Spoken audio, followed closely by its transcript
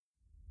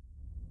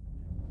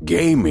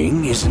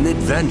Gaming is an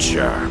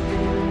adventure.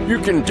 You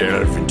can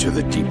delve into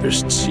the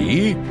deepest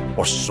sea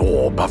or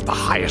soar above the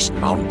highest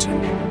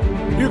mountain.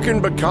 You can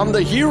become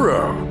the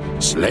hero,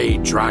 slay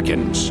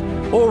dragons,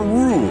 or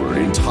rule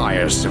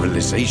entire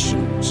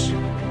civilizations.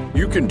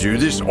 You can do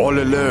this all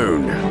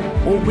alone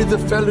or with the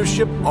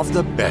fellowship of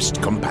the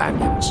best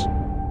companions.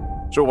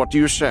 So what do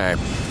you say?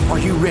 Are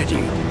you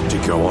ready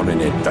to go on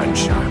an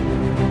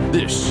adventure?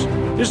 This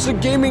is the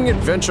Gaming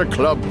Adventure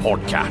Club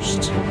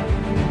podcast.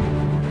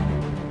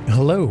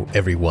 Hello,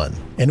 everyone,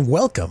 and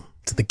welcome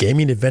to the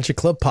Gaming Adventure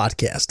Club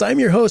podcast. I'm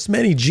your host,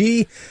 Manny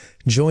G,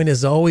 joined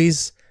as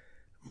always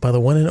by the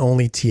one and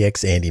only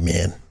TX Andy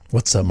Man.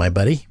 What's up, my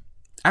buddy?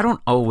 I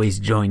don't always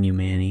join you,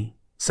 Manny.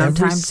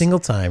 Sometimes, every single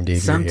time,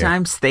 dude.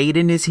 Sometimes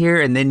Thaden is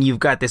here, and then you've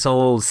got this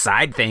whole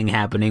side thing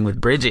happening with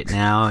Bridget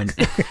now. And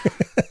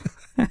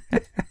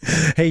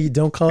hey, you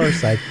don't call her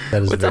side.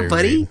 That is what's very up,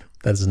 buddy? rude.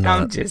 That is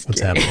not just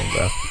what's kidding. happening,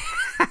 bro.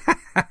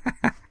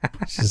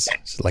 She's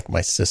like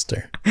my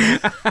sister.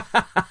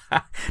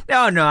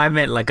 No, I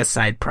meant like a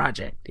side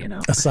project, you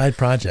know. A side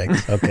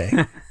project. Okay.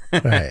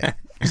 All right.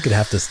 Just gonna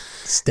have to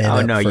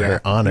stand up for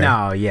her honor.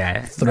 No,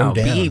 yeah. Throw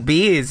down.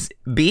 B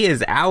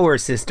is our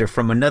sister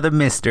from another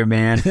mister,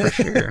 man, for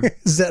sure.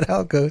 Is that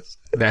how it goes?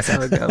 That's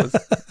how it goes.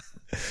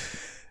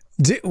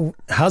 Dude,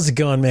 how's it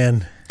going,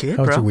 man? Good,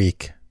 How's bro. your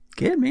week?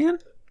 Good, man.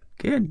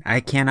 Good.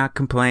 I cannot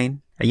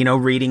complain. You know,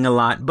 reading a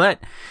lot, but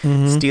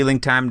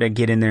stealing time to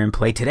get in there and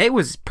play. Today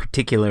was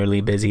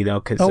particularly busy, though.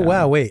 Cause, Oh,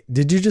 wow. Wait,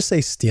 did you just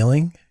say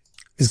stealing?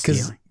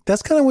 Because Stealing.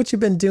 that's kind of what you've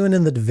been doing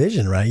in the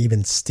Division, right? You've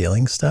been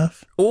stealing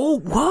stuff.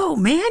 Oh, whoa,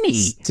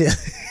 Manny.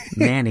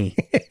 Manny,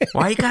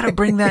 why you gotta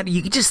bring that?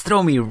 You could just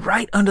throw me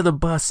right under the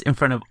bus in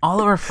front of all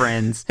of our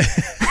friends.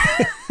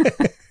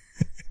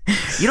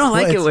 You don't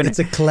like it when it's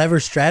a clever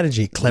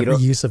strategy, clever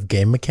use of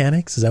game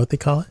mechanics. Is that what they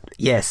call it?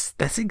 Yes,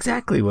 that's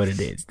exactly what it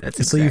is.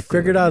 So you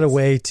figured out a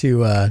way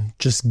to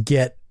just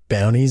get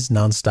bounties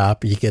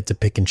nonstop. You get to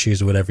pick and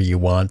choose whatever you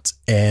want,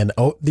 and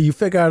you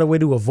figure out a way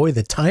to avoid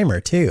the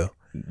timer too.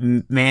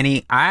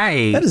 Manny,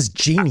 that is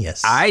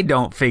genius. I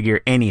don't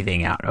figure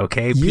anything out.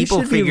 Okay,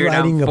 people figure it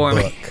out for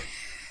me.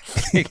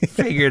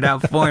 Figure it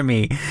out for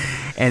me,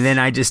 and then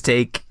I just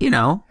take,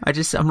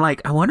 I'm like,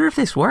 I wonder if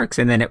this works,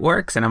 and then it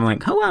works, and I'm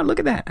like, oh wow, look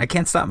at that! I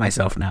can't stop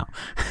myself now.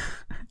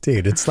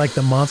 Dude, it's like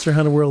the Monster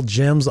Hunter World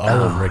gems all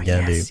over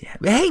again, yes, dude.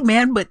 Yeah. Hey,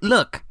 man, but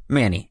look,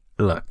 Manny,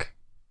 look.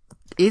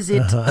 Is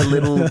it a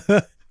little,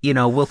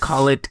 we'll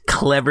call it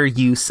clever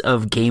use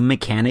of game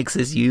mechanics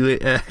as you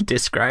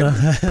described?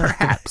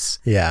 Perhaps.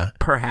 Yeah.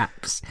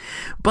 Perhaps.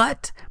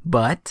 But,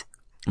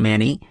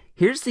 Manny,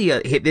 here's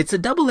it's a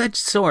double-edged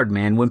sword,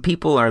 man. When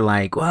people are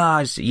like,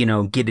 well,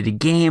 get it a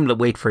game,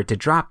 wait for it to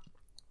drop.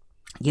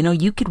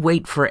 You could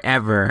wait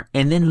forever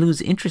and then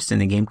lose interest in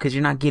the game because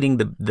you're not getting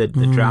the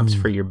drops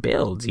for your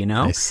builds,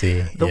 I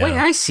see. The way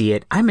I see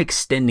it, I'm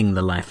extending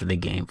the life of the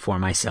game for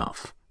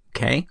myself,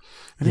 okay?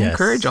 And I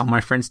encourage all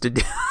my friends to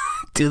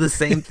do the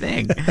same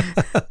thing.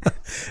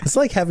 It's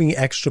like having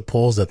extra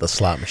pulls at the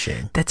slot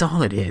machine. That's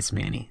all it is,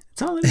 Manny.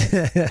 That's all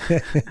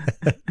it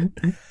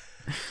is.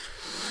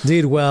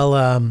 Dude,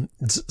 well,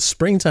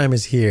 springtime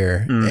is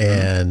here,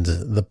 and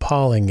the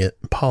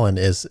pollen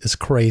is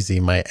crazy.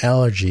 My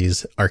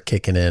allergies are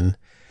kicking in,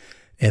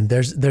 and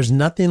there's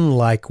nothing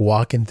like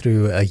walking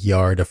through a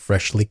yard of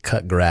freshly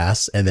cut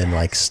grass and then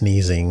like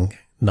sneezing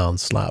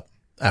nonstop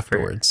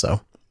afterwards.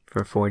 So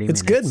for 40 minutes,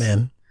 it's good,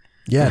 man.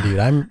 Yeah, dude,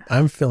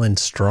 I'm feeling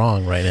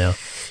strong right now.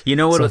 You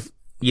know what?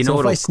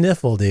 If I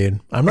sniffle, dude,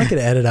 I'm not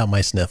gonna edit out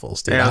my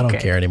sniffles, dude. Yeah, I don't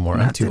care anymore.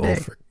 Not I'm too today.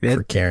 old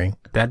for caring.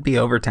 That'd be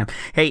overtime.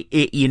 Hey,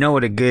 you know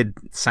what a good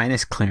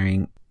sinus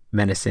clearing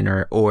medicine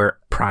or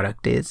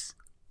product is?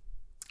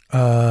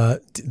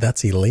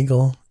 That's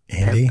illegal,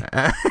 Andy.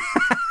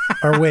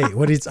 Or wait,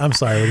 I'm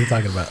sorry, what are you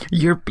talking about?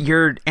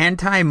 Your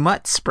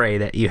anti-mutt spray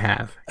that you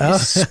have.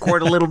 Just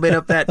squirt a little bit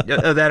of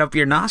that up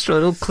your nostril.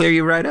 It'll clear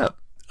you right up.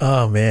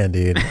 Oh man,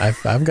 dude,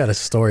 I've got a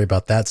story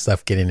about that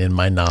stuff getting in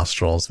my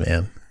nostrils,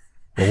 man.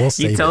 But we'll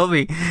save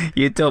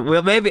it.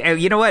 Well, maybe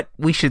you know what?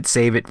 We should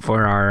save it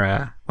for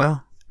our.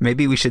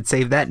 Maybe we should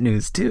save that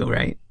news too,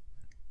 right?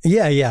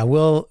 Yeah.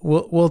 We'll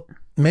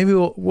maybe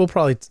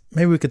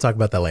we could talk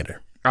about that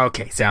later.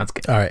 Okay, sounds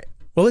good. All right.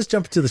 Well, let's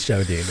jump into the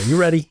show, dude. Are you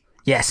ready?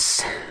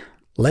 Yes.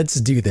 Let's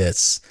do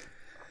this.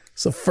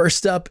 So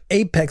first up,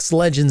 Apex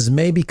Legends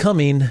may be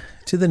coming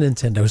to the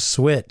Nintendo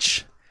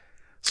Switch.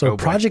 So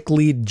project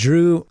lead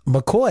Drew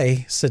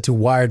McCoy said to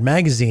Wired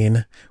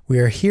Magazine, "We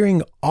are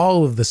hearing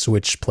all of the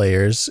Switch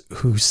players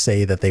who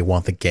say that they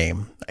want the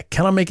game. I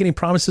cannot make any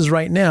promises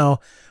right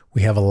now.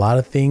 We have a lot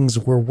of things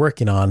we're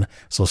working on,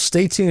 so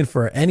stay tuned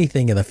for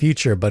anything in the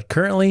future, but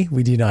currently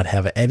we do not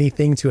have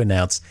anything to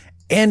announce."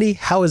 Andy,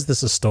 how is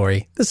this a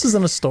story? This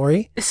isn't a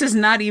story. This is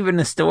not even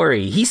a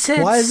story. He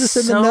said, why is this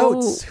in the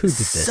notes? Who did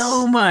this?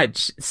 So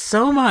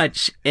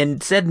much,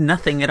 and said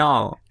nothing at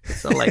all.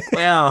 So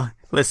well,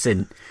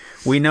 listen,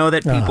 we know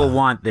that people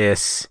want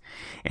this,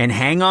 and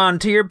hang on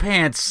to your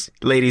pants,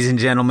 ladies and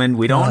gentlemen.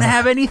 We don't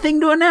have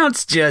anything to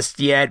announce just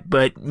yet,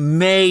 but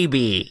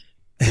maybe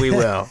we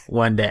will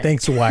one day.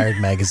 Thanks, Wired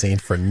Magazine,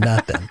 for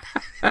nothing.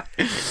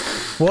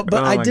 Well,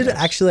 but I did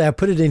actually, I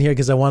put it in here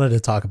because I wanted to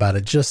talk about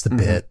it just a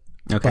bit.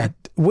 Okay. But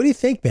what do you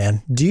think,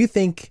 man? Do you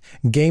think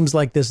games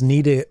like this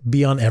need to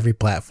be on every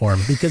platform?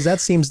 Because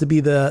that seems to be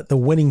the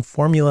winning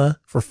formula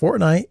for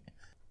Fortnite.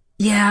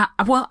 Yeah,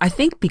 well, I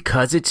think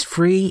because it's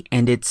free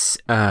and it's,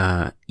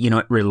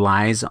 it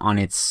relies on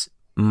its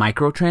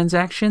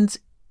microtransactions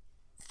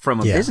from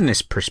a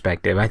business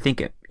perspective, I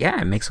think it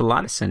makes a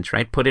lot of sense,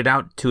 right? Put it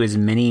out to as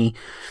many,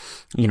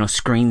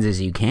 screens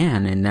as you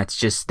can, and that's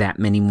just that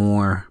many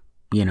more,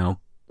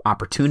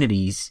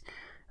 opportunities,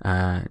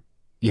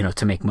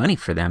 to make money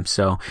for them.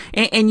 So,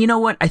 and you know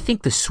what? I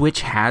think the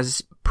Switch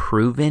has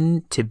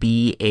proven to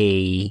be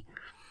a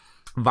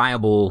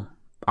viable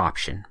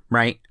option,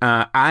 right?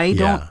 I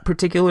don't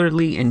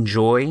particularly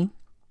enjoy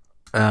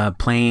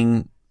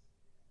playing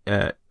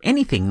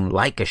anything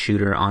like a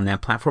shooter on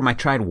that platform. I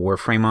tried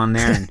Warframe on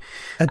there, and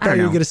I thought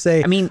you were going to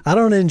say, I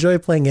don't enjoy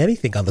playing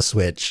anything on the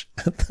Switch.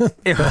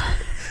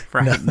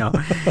 Right? No,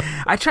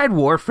 I tried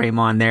Warframe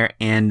on there,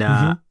 and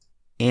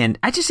and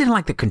I just didn't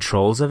like the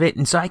controls of it,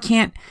 and so I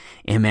can't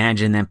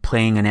imagine that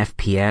playing an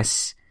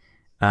FPS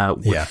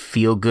would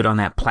feel good on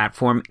that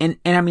platform. And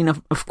I mean,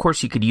 of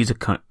course, you could use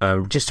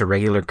just a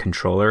regular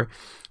controller,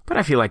 but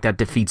I feel like that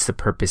defeats the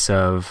purpose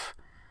of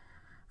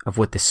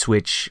what the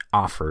Switch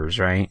offers,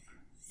 right?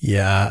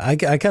 Yeah, I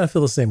kind of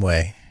feel the same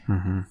way.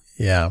 Mm-hmm.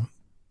 Yeah,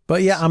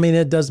 but yeah, I mean,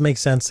 it does make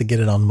sense to get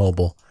it on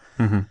mobile.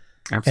 Mm-hmm.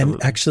 Absolutely.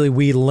 And actually,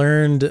 we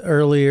learned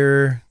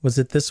earlier, was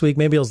it this week?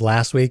 Maybe it was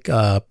last week.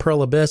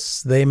 Pearl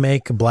Abyss, they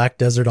make Black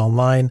Desert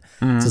Online.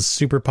 It's a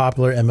super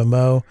popular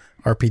MMO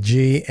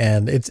RPG,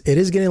 and it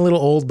is getting a little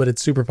old, but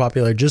it's super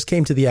popular. It just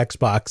came to the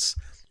Xbox,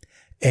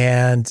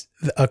 and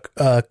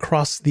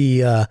across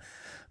the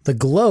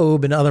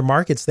globe in other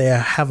markets, they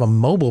have a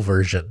mobile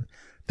version.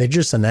 They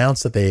just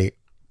announced that they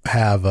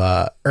have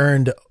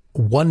earned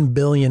 $1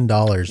 billion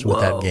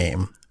with that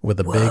game, with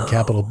a big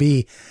capital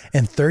B,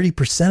 and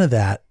 30% of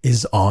that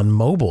is on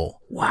mobile.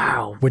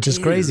 Wow. Which is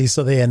crazy.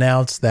 So they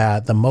announced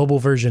that the mobile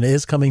version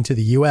is coming to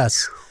the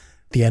US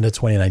the end of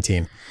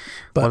 2019.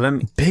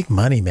 But big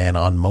money, man,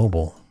 on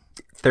mobile.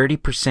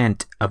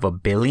 30% of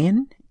 $1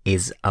 billion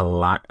is a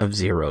lot of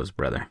zeros,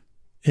 brother.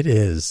 It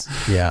is.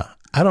 Yeah.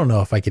 I don't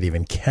know if I could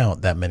even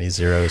count that many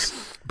zeros.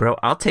 Bro,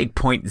 I'll take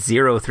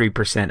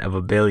 0.03% of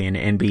 $1 billion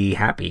and be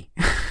happy.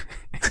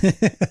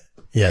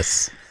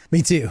 Yes,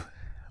 me too.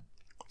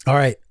 All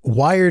right.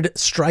 Wired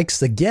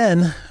strikes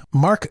again.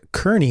 Mark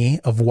Kearney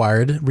of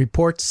Wired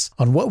reports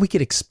on what we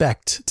could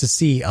expect to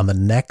see on the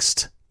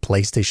next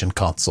PlayStation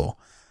console.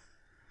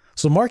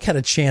 So Mark had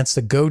a chance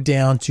to go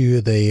down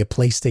to the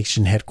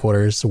PlayStation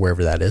headquarters,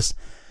 wherever that is.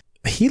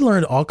 He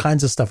learned all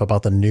kinds of stuff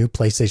about the new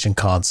PlayStation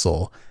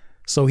console.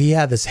 So he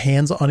had this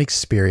hands-on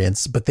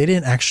experience, but they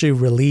didn't actually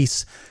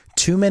release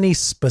too many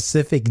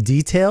specific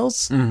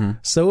details. Mm-hmm.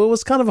 So it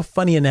was kind of a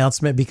funny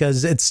announcement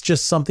because it's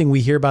just something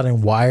we hear about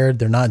in Wired.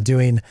 They're not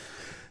doing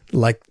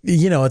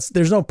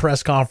there's no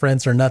press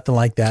conference or nothing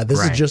like that.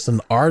 This is just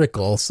an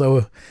article.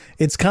 So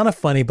it's kind of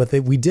funny, but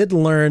we did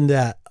learn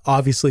that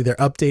obviously they're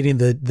updating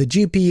the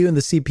GPU and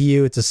the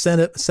CPU. It's a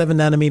 7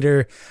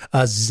 nanometer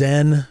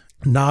Zen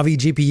Navi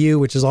GPU,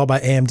 which is all by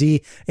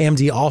AMD.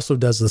 AMD also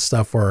does the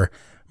stuff for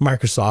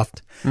Microsoft.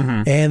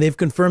 Mm-hmm. And they've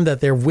confirmed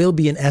that there will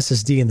be an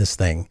SSD in this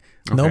thing.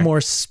 Okay. No more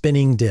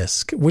spinning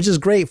disk, which is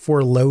great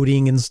for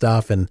loading and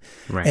stuff. And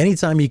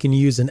anytime you can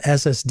use an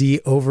SSD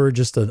over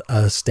just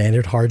a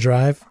standard hard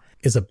drive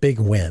is a big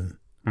win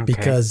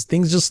because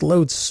things just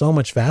load so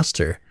much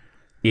faster.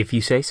 If you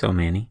say so,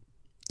 Manny.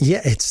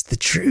 Yeah, it's the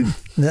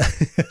truth.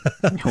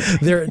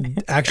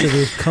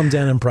 They've come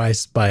down in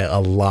price by a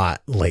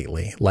lot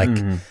lately. Like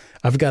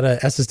I've got a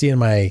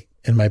SSD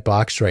in my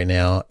box right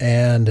now,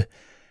 and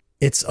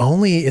it's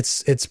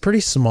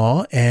pretty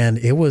small, and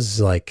it was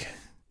like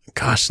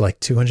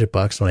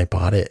 $200 when I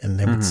bought it, and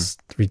it's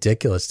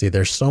ridiculous, dude.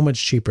 They're so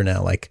much cheaper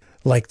now.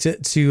 Like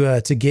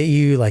to get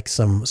you like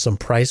some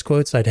price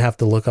quotes, I'd have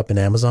to look up in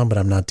Amazon, but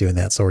I'm not doing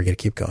that, so we're gonna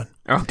keep going.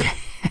 Okay.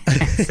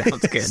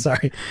 Sounds good.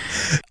 Sorry.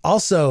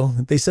 Also,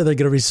 they said they're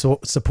going to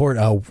support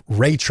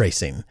ray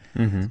tracing.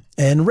 Mm-hmm.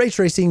 And ray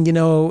tracing,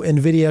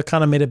 NVIDIA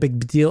kind of made a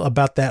big deal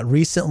about that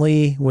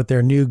recently with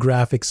their new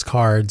graphics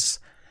cards.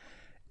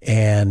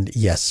 And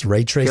yes,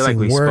 ray tracing works. I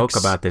feel like we spoke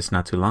about this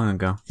not too long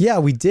ago. Yeah,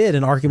 we did.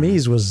 And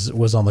Archimedes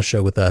was on the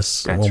show with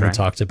us we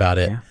talked about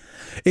it. Yeah.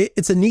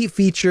 It's a neat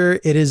feature.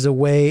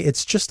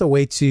 It's just a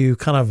way to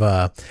kind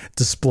of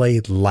display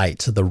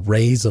light, the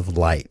rays of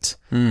light.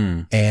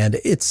 And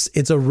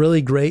it's a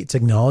really great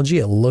technology.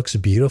 It looks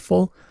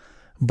beautiful,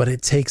 but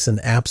it takes an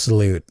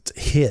absolute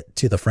hit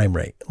to the frame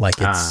rate. Like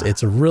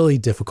it's really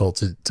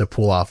difficult to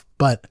pull off,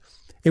 but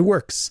it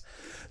works.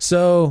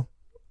 So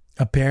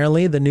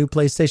apparently the new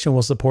PlayStation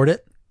will support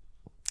it.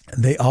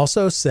 They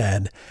also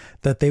said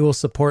that they will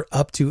support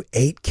up to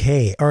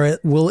 8K, or it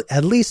will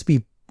at least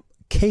be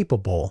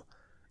capable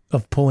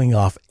of pulling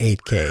off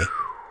 8K.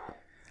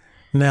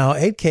 Now,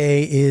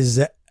 8K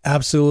is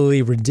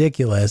absolutely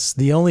ridiculous.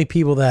 The only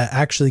people that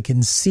actually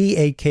can see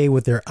 8K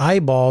with their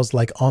eyeballs,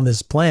 like on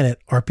this planet,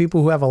 are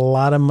people who have a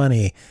lot of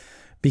money,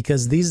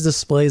 because these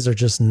displays are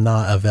just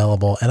not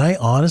available. And I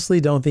honestly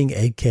don't think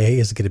 8K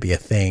is going to be a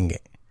thing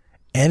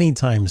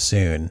anytime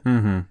soon.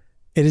 Mm-hmm.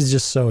 It is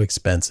just so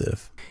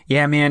expensive.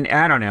 Yeah, man,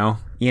 I don't know.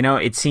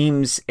 It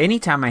seems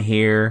anytime I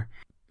hear,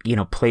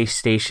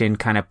 PlayStation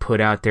kind of put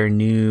out their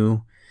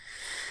new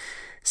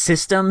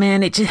system,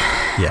 man, it just,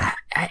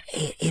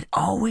 it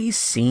always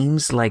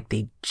seems like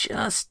they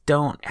just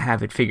don't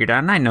have it figured out.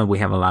 And I know we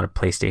have a lot of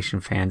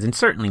PlayStation fans, and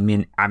certainly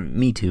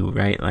me too,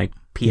 right? Like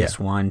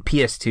PS1,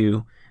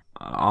 PS2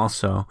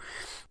 also,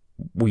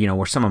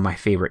 were some of my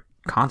favorite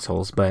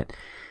consoles, but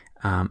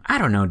I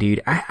don't know,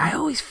 dude. I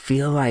always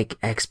feel like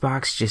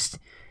Xbox just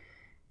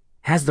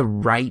has the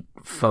right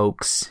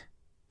folks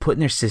putting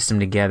their system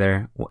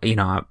together,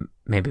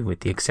 maybe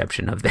with the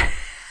exception of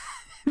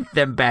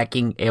them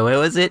backing, what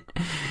was it?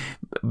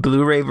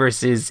 Blu-ray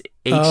versus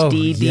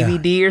HD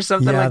DVD or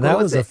something like that. Yeah, that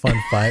was a fun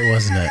fight,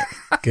 wasn't it?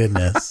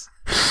 Goodness.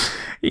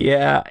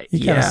 Yeah.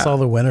 You kind of saw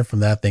the winner from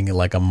that thing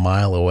like a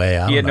mile away.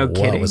 I don't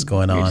know what was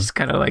going on. Just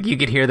kind of like you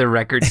could hear the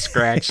record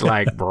scratch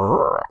like,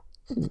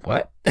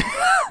 what?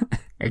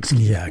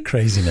 Yeah,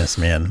 craziness,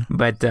 man.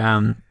 But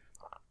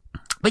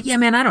yeah,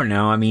 man, I don't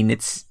know. I mean,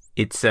 it's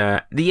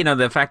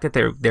the fact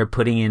that they're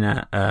putting in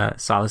a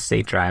solid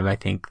state drive. I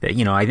think that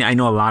I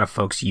know a lot of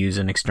folks use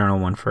an external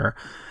one for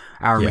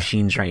our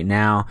machines right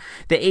now.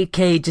 The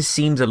 8K just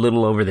seems a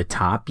little over the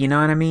top. You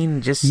know what I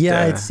mean? Just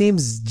it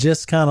seems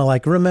just kind of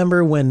like,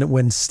 remember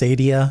when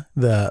Stadia,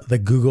 the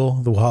Google,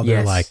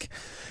 they're like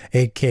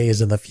 8K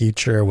is in the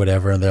future or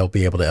whatever, and they'll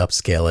be able to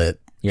upscale it.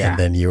 Yeah, and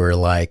then you were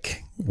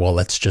like, well,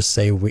 let's just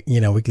say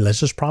let's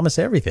just promise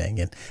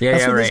everything, and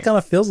that's what this kind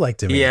of feels like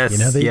to me. Yes,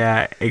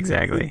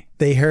 exactly.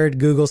 They heard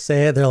Google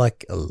say it. They're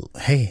like,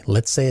 hey,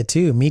 let's say it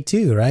too. Me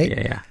too, right?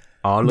 Yeah.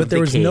 But there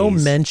was no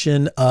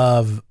mention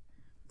of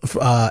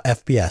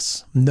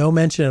FPS. No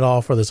mention at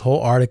all for this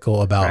whole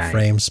article about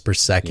frames per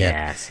second.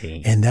 Yeah,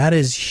 see. And that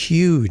is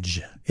huge.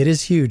 It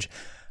is huge.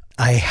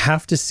 I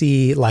have to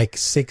see like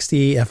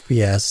 60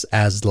 FPS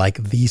as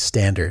like the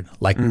standard,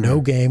 like no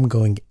game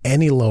going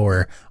any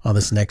lower on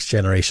this next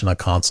generation of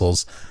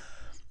consoles.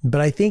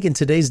 But I think in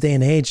today's day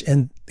and age,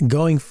 and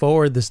going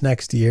forward this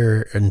next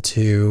year and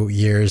 2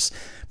 years,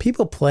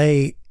 people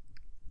play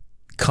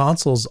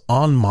consoles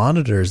on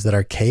monitors that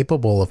are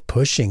capable of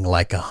pushing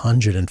like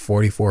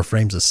 144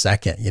 frames a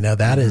second.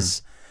 That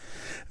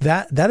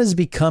is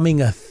becoming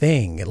a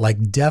thing,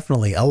 like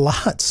definitely a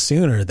lot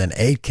sooner than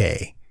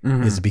 8K.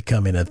 Is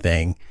becoming a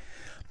thing.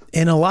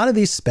 And a lot of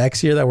these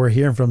specs here that we're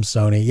hearing from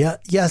Sony,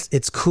 yes,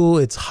 it's cool,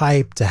 it's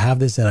hype to have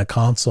this in a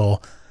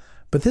console,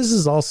 but this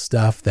is all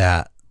stuff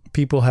that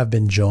people have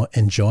been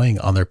enjoying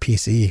on their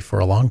PC for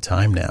a long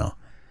time now.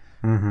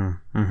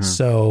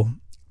 So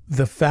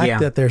the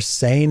fact that they're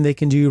saying they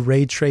can do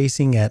ray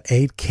tracing at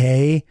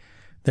 8K,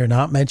 they're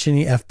not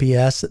mentioning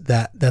FPS,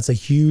 that's a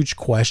huge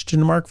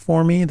question mark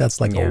for me.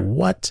 That's like a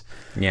what?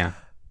 Yeah.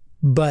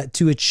 But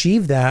to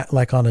achieve that,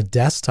 like on a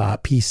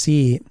desktop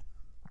PC,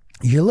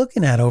 you're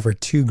looking at over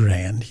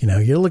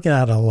 $2,000. You're looking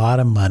at a lot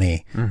of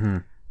money.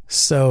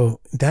 So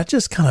that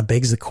just kind of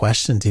begs the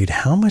question, dude,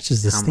 how much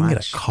is this thing going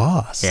to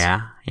cost?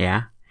 Yeah.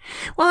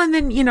 Well, and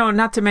then,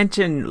 not to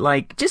mention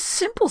like just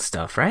simple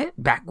stuff, right?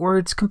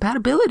 Backwards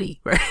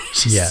compatibility, right?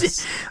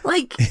 Yes.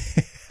 Like,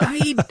 I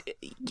mean,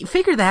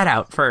 figure that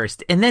out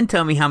first and then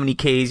tell me how many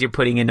Ks you're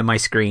putting into my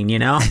screen,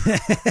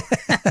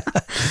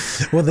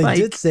 Well, they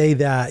did say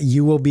that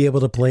you will be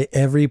able to play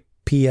every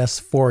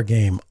PS4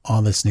 game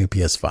on this new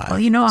PS5.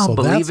 Well, I'll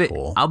believe it.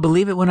 Cool. I'll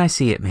believe it when I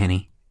see it,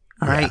 Manny.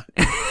 All right.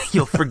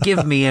 You'll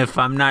forgive me if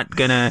I'm not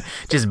going to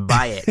just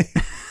buy it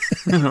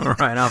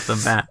right off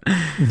the bat.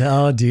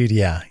 No, dude.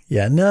 Yeah.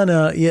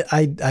 No. Yeah,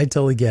 I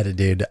totally get it,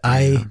 dude.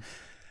 I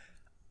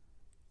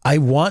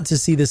want to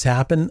see this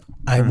happen.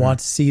 I want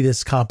to see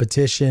this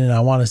competition, and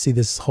I want to see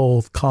this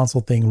whole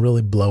console thing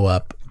really blow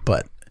up.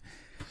 But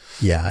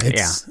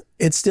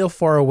it's still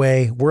far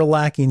away. We're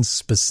lacking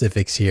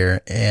specifics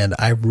here, and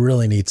I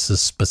really need some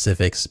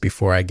specifics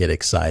before I get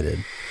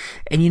excited.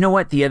 And you know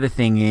what? The other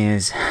thing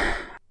is,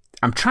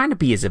 I'm trying to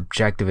be as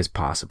objective as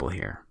possible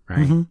here,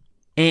 right?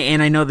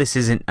 And I know this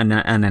isn't an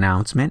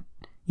announcement.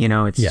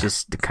 It's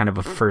just kind of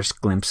a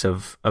first glimpse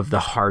of the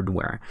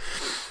hardware.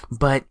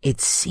 But it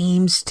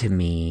seems to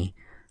me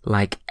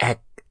like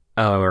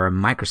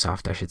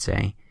Microsoft, I should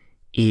say,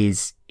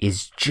 is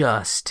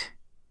just,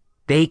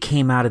 they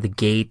came out of the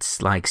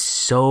gates like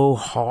so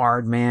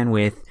hard, man,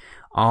 with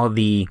all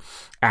the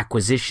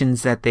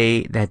acquisitions that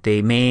they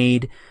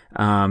made.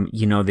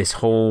 This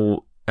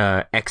whole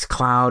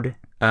xCloud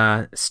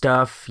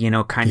stuff,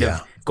 kind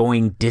of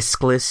going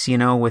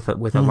diskless,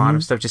 with a lot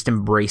of stuff, just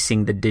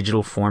embracing the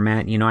digital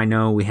format. I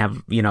know we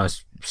have,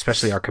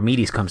 especially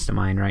Archimedes comes to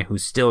mind, right?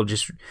 Who's still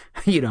just,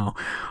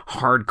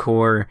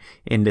 hardcore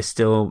into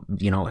still,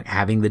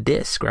 having the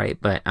disc, right?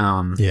 But,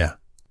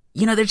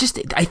 they're just,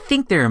 I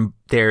think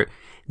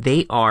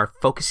they are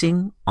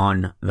focusing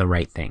on the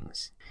right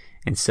things.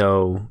 And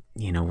so,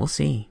 we'll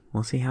see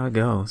how it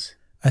goes.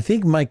 I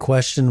think my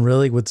question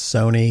really with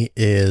Sony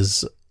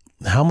is,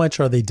 how much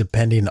are they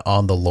depending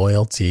on the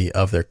loyalty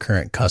of their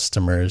current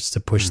customers to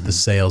push the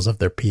sales of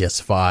their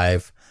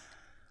PS5?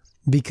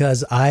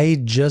 Because I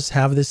just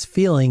have this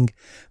feeling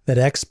that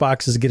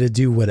Xbox is going to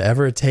do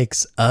whatever it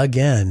takes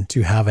again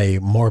to have a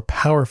more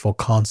powerful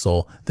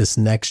console this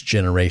next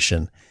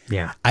generation.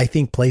 Yeah. I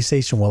think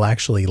PlayStation will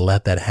actually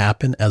let that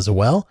happen as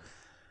well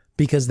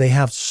because they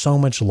have so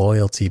much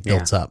loyalty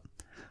built up.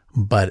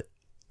 But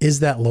is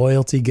that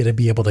loyalty going to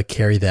be able to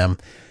carry them?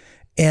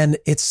 And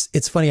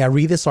it's funny. I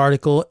read this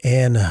article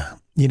and,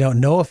 you know,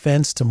 no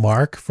offense to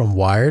Mark from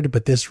Wired,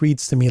 but this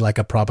reads to me like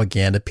a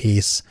propaganda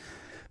piece.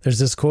 There's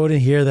this quote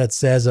in here that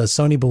says,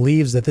 Sony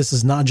believes that this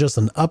is not just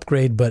an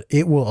upgrade, but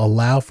it will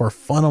allow for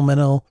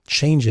fundamental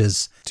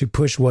changes to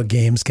push what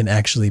games can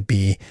actually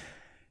be.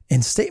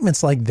 And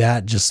statements like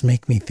that just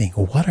make me think,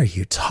 what are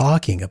you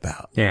talking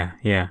about? Yeah,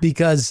 yeah.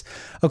 Because,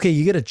 okay,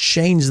 you got to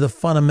change the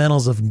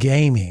fundamentals of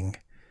gaming,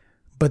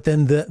 but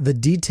then the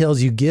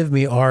details you give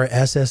me are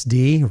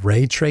SSD,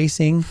 ray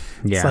tracing.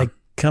 Yeah. It's like,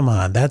 come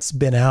on, that's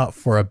been out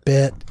for a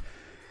bit.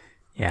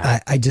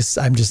 Yeah. I'm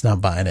just not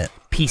buying it.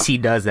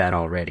 PC does that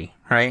already,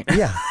 right?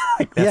 Yeah.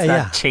 Like that's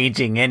not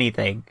changing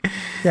anything.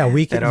 Yeah,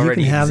 you can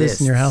have this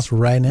in your house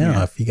right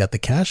now if you got the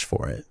cash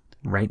for it.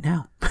 Right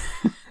now.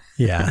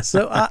 Yeah.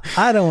 So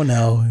I don't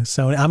know.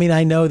 So I mean,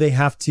 I know they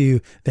have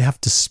to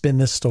spin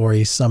this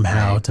story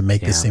somehow to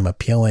make this seem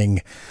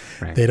appealing.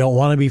 Right. They don't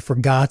want to be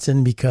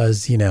forgotten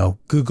because, you know,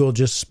 Google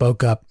just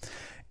spoke up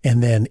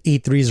and then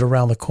E3's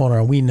around the corner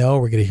and we know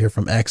we're going to hear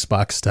from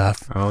Xbox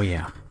stuff. Oh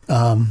yeah.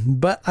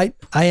 But I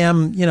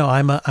am, you know,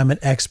 I'm an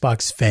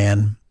Xbox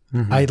fan.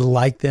 Mm-hmm. I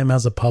like them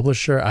as a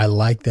publisher. I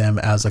like them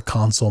as a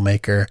console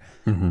maker.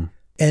 Mm-hmm.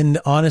 And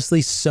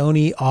honestly,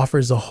 Sony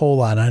offers a whole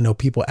lot. I know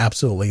people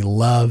absolutely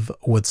love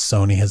what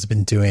Sony has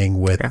been doing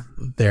with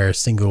their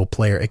single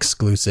player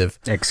exclusives.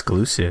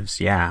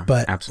 Yeah,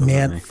 but absolutely.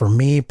 Man, for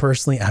me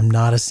personally, I'm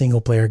not a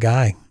single player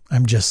guy.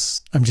 I'm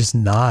just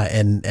not.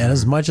 And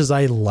as much as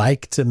I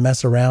like to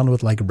mess around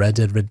with like Red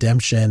Dead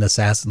Redemption,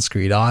 Assassin's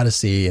Creed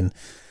Odyssey, and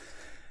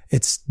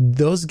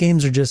those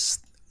games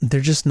they're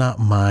just not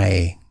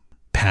my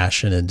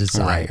passion and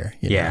desire.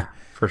 Right. Yeah,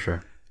 for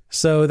sure.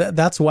 So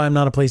that's why I'm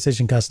not a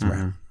PlayStation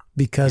customer,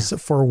 because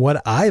for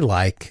what I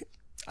like,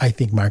 I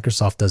think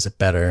Microsoft does it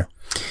better.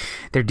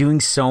 They're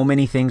doing so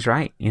many things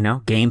right, you know,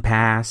 Game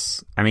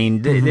Pass. I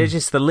mean, there's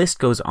just, the list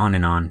goes on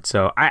and on.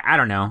 So I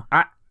don't know.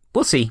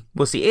 We'll see.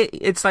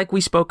 It's like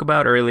we spoke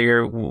about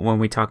earlier when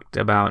we talked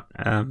about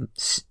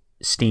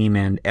Steam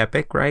and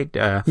Epic, right?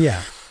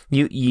 Yeah.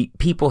 You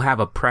people have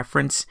a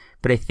preference,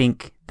 but I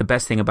think the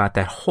best thing about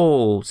that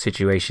whole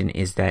situation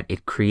is that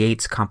it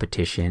creates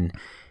competition.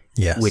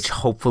 Yes. Which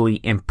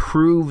hopefully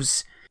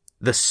improves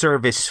the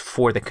service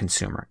for the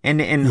consumer.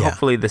 And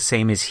hopefully the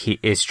same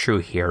is true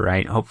here,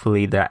 right?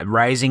 Hopefully the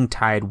rising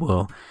tide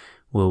will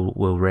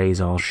raise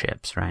all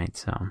ships, right?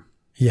 So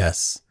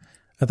yes.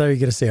 I thought you were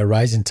going to say a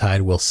rising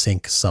tide will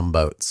sink some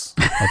boats.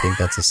 I think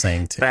that's a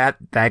saying too.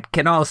 that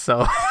can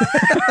also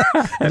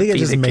I think I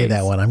just made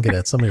that one.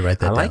 Somebody write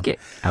that down.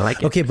 I like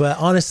it. Okay, but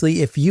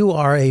honestly, if you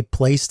are a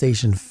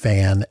PlayStation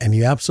fan and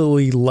you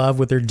absolutely love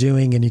what they're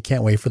doing and you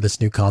can't wait for this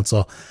new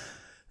console,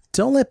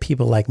 don't let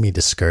people like me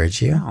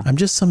discourage you. No. I'm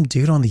just some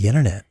dude on the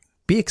internet.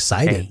 Be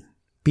excited. Hey.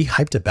 Be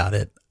hyped about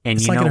it. And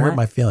it's not going to hurt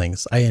my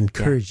feelings. I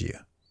encourage you.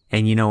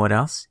 And you know what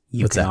else?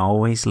 You can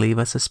always leave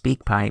us a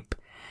speak pipe,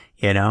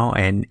 you know,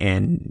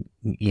 and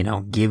you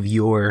know, give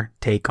your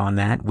take on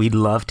that. We'd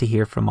love to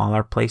hear from all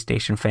our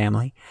PlayStation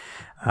family.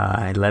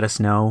 Let us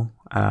know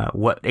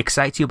what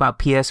excites you about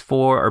PS4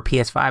 or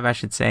PS5, I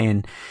should say,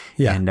 and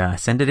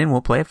send it in.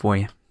 We'll play it for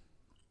you.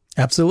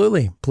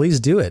 Absolutely.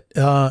 Please do it.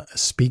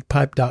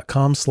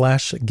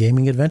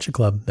 Speakpipe.com/gaming adventure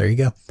club. There you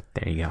go.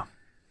 There you go.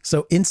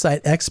 So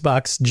Inside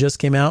Xbox just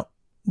came out.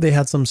 They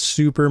had some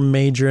super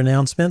major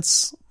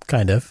announcements,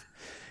 kind of.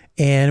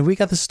 And we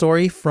got the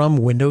story from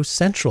Windows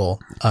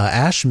Central.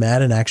 Ash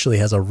Madden actually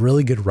has a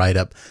really good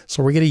write-up.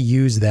 So we're going to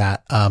use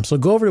that. So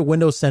go over to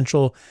Windows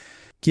Central,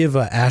 give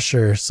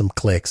Asher some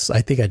clicks.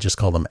 I think I just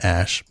called him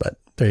Ash, but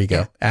there you go.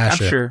 Yeah,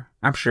 Asher.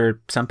 I'm sure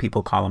some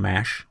people call him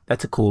Ash.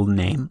 That's a cool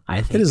name,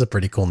 I think. It is a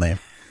pretty cool name.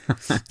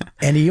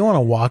 Andy, you want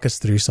to walk us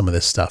through some of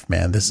this stuff,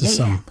 man? This is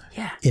some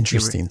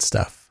interesting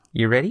stuff.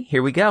 You ready?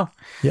 Here we go.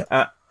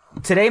 Yeah.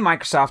 Today,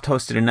 Microsoft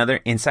hosted another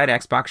Inside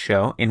Xbox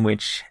show in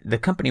which the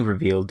company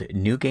revealed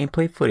new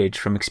gameplay footage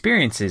from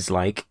experiences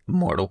like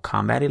Mortal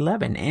Kombat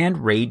 11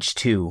 and Rage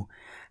 2.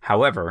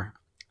 However,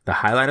 the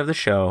highlight of the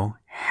show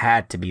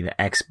had to be the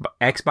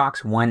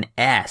Xbox One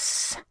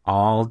S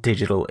All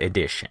Digital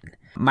Edition.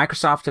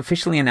 Microsoft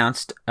officially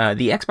announced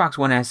the Xbox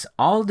One S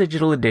All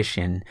Digital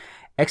Edition.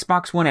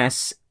 Xbox One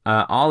S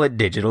All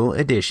Digital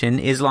Edition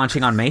is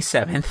launching on May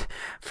 7th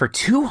for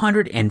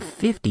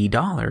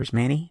 $250,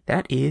 Manny.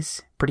 That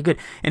is pretty good.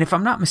 And if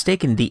I'm not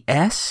mistaken, the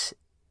S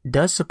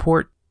does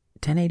support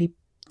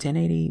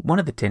 1080, one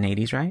of the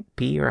 1080s, right?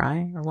 P or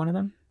I or one of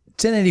them?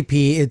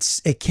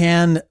 1080p, it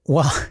can,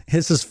 well,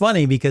 this is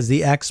funny because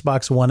the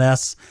Xbox One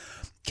S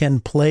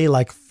can play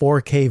like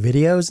 4K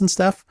videos and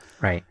stuff.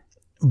 Right.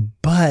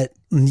 but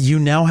you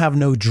now have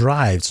no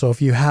drive. So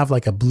if you have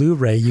like a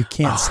Blu-ray, you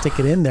can't stick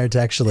it in there to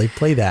actually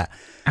play that.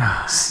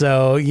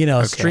 So,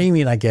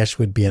 streaming, I guess,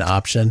 would be an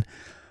option.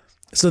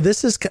 So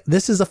this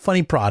is a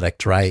funny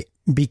product, right?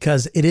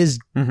 Because it's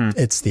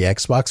the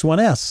Xbox One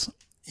S.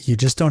 You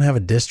just don't have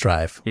a disc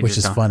drive, which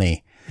is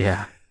funny.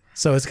 Yeah.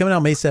 So it's coming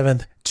out May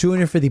 7th,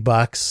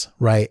 $250,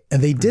 right?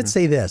 And they did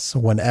say this,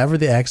 whenever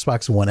the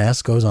Xbox One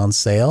S goes on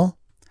sale,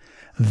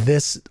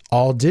 this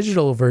all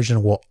digital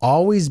version will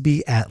always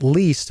be at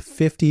least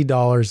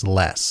 $50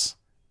 less.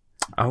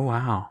 Oh,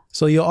 wow.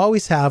 So you'll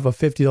always have a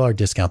 $50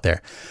 discount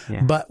there.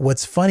 Yeah. But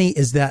what's funny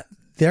is that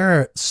there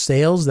are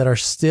sales that are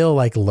still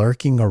like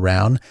lurking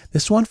around.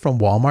 This one from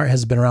Walmart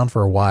has been around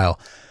for a while.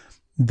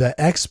 The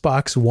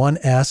Xbox One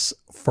S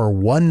for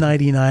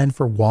 $199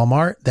 for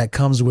Walmart, that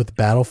comes with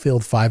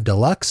Battlefield 5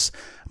 Deluxe,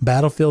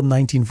 Battlefield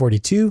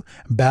 1942,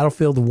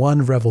 Battlefield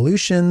 1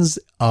 Revolutions,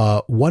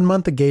 1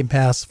 month of Game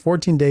Pass,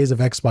 14 days of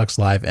Xbox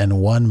Live,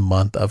 and 1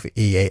 month of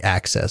EA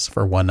Access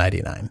for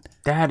 $199.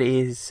 That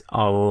is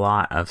a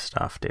lot of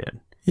stuff, dude.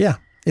 Yeah.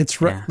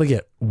 Look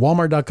at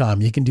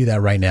Walmart.com. You can do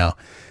that right now.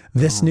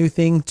 This new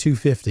thing,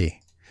 $250.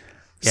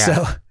 Yeah.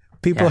 So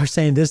people are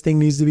saying this thing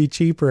needs to be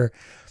cheaper.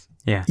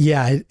 Yeah.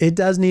 Yeah, it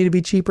does need to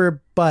be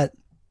cheaper, but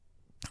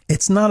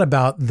it's not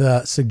about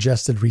the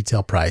suggested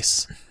retail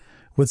price.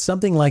 With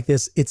something like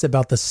this, it's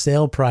about the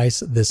sale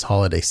price this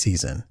holiday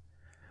season.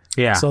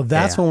 Yeah. So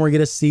that's when we're going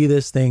to see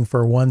this thing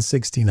for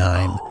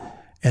 $169.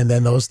 And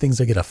then those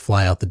things are going to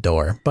fly out the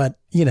door. But,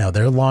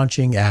 they're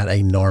launching at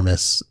a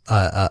normal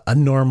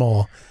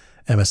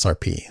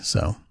MSRP.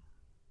 So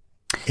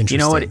interesting. You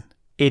know what?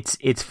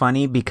 It's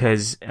funny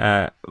because,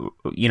 I'm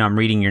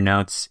reading your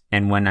notes,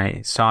 and when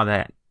I saw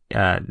that,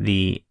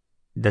 the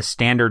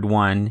standard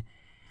one,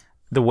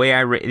 the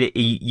way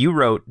you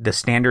wrote the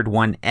standard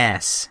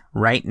 1S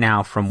right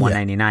now from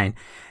 $199.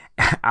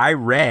 Yeah. I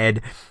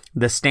read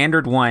the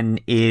standard one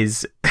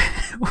is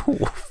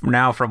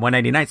now from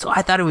 $199. So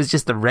I thought it was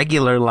just the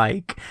regular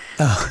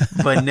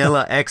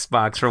vanilla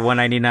Xbox for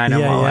 $199.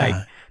 I'm all like,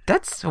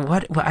 that's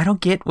what I don't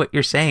get what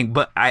you're saying,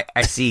 but I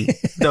see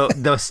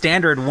the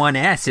standard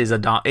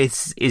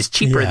 1S is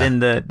cheaper than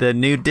the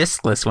new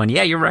discless one.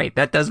 Yeah, you're right.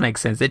 That does make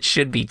sense. It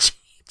should be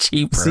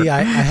cheaper. See,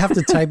 I have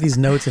to type these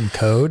notes in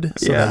code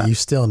so that you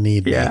still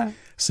need me.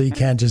 So you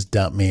can't just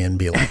dump me and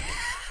be like,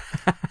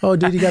 oh,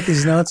 dude, you got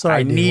these notes?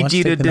 I need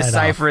you to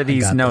decipher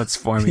these notes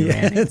for me,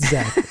 man.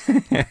 Exactly.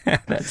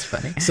 That's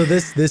funny. So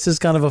this is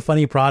kind of a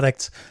funny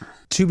product.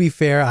 To be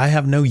fair, I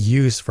have no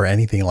use for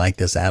anything like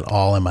this at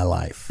all in my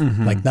life.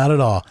 Like, not at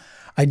all.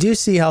 I do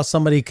see how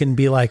somebody can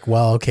be like,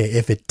 well, okay,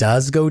 if it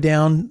does go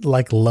down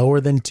like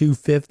lower than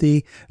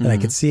 $250, then I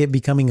could see it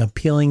becoming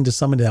appealing to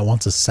somebody that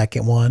wants a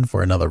second one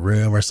for another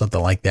room or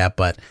something like that.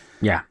 But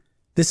yeah,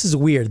 this is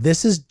weird.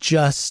 This is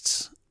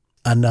just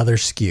another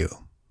SKU.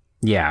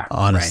 Yeah.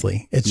 Honestly,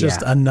 right. It's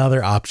just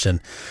another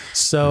option.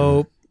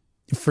 So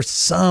for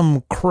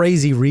some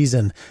crazy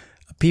reason,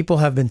 people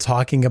have been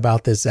talking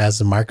about this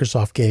as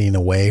Microsoft getting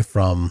away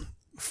from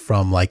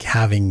like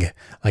having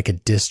like a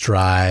disk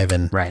drive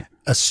and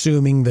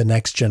assuming the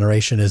next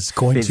generation is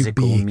going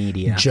physical to be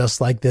media.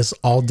 Just like this,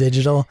 all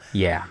digital.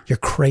 Yeah. You're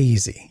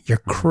crazy. You're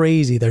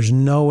crazy. There's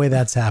no way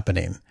that's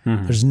happening.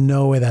 There's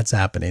no way that's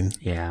happening.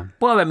 Yeah.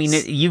 Well, I mean,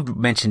 you've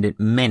mentioned it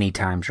many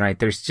times, right?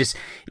 There's just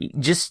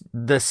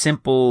the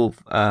simple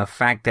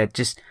fact that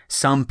just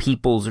some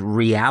people's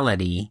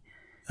reality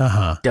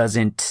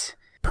doesn't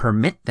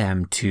permit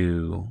them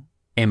to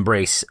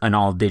embrace an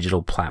all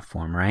digital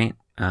platform, right?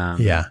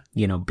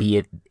 Be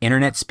it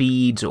internet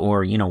speeds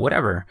or,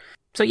 whatever.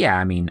 So yeah,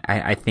 I mean,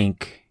 I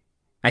think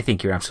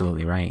you're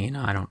absolutely right.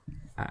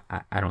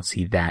 I don't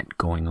see that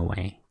going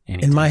away.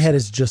 In my head,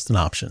 it's just an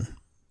option.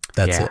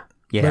 That's it.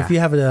 Yeah. But if you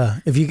have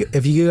if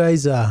you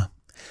guys,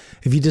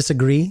 if you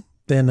disagree,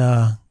 then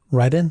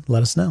write in,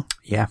 let us know.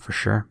 Yeah, for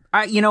sure.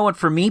 You know what?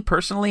 For me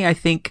personally, I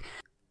think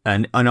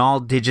an all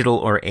digital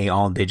or a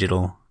all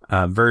digital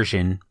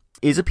version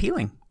is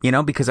appealing.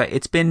 Because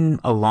it's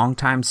been a long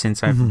time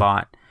since I've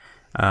bought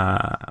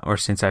or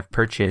since I've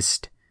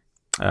purchased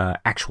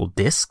actual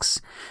discs.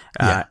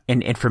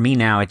 And for me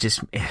now, it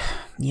just,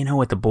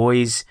 with the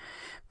boys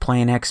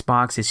playing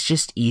Xbox, it's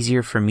just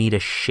easier for me to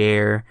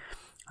share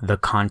the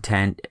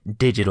content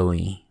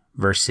digitally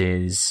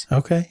versus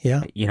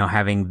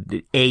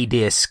having a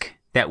disc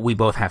that we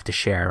both have to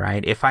share,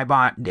 right? If I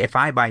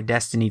buy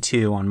Destiny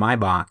 2 on my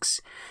box,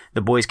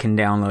 the boys can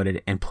download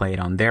it and play it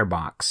on their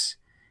box.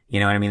 You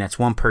know what I mean? That's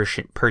one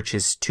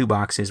purchase, 2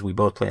 boxes. We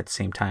both play at the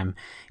same time.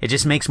 It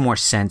just makes more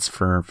sense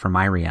for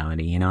my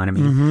reality. You know what I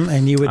mean?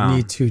 And you would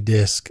need 2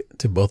 discs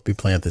to both be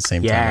playing at the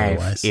same time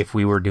otherwise. If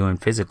we were doing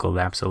physical,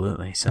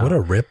 absolutely. So what a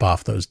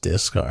rip-off those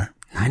discs are.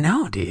 I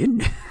know,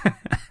 dude.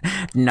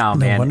 No,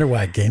 man. No wonder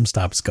why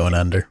GameStop's going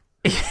under.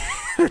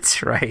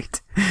 That's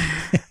right.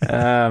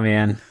 Oh,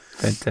 man.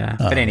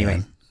 But anyway.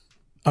 Man.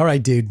 All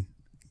right, dude.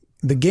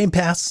 The Game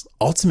Pass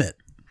Ultimate.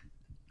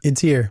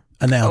 It's here.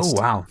 Announced.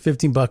 Oh, wow.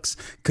 $15.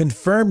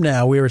 Confirmed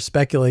now. We were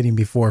speculating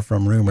before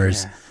from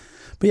rumors. Yeah.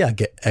 But yeah,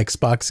 get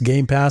Xbox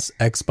Game Pass,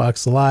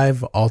 Xbox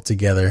Live, all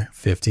together,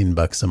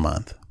 $15 a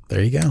month.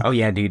 There you go. Oh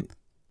yeah, dude.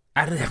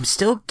 I'm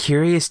still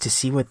curious to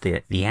see what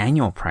the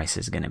annual price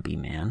is going to be,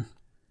 man.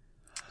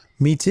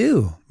 Me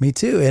too.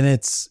 And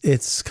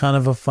it's kind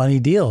of a funny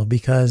deal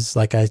because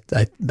like I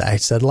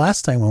said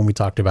last time when we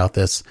talked about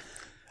this,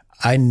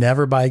 I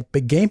never buy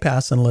Big Game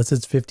Pass unless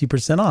it's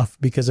 50% off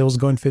because it was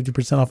going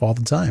 50% off all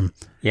the time.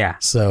 Yeah.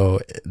 So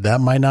that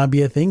might not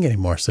be a thing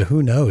anymore. So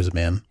who knows,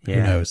 man? Yeah.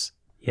 Who knows?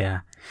 Yeah.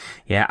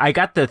 Yeah. I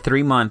got the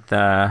 3-month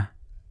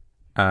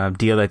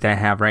deal that I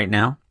have right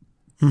now.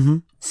 Mm-hmm.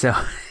 So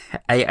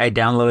I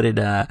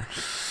downloaded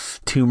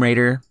Tomb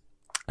Raider,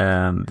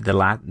 not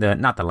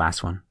the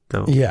last one.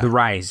 The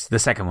Rise, the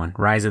second one,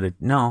 Rise of the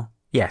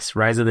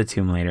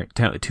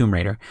Tomb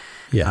Raider.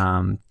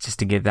 Yeah. Just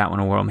to give that one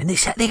a whirl. Man,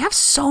 they have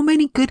so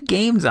many good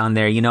games on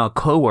there. You know, a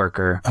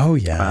coworker. Oh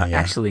yeah,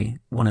 actually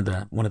one of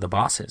the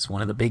bosses,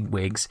 one of the big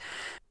wigs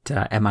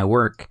at my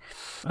work,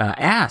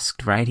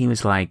 asked. Right, he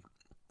was like,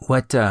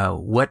 "What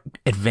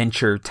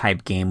adventure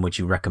type game would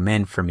you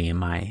recommend for me and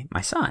my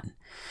son?"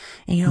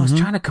 And I was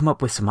trying to come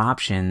up with some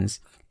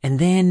options, and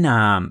then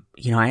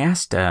I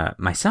asked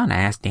my son, I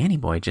asked Danny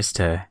Boy just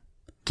to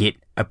get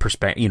a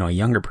perspective, a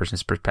younger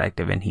person's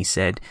perspective, and he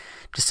said,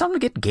 just tell him to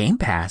get Game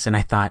Pass. And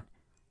I thought,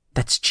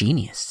 that's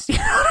genius. You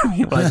know what I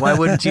mean? Like, why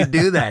wouldn't you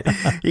do that?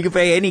 You can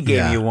play any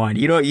game you want.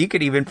 You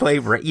could even play,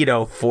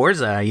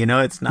 Forza.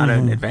 It's not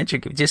an adventure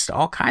game, just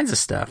all kinds of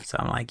stuff. So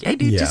I'm like, hey,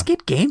 dude, just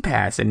get Game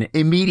Pass. And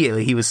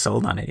immediately he was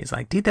sold on it. He's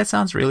like, dude, that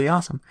sounds really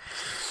awesome.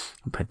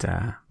 But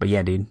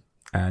yeah, dude,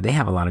 they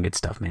have a lot of good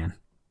stuff, man.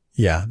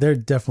 Yeah, they're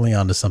definitely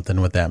onto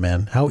something with that,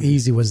 man. How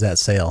easy was that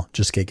sale?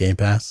 Just get Game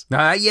Pass?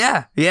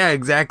 Yeah,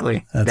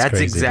 exactly. That's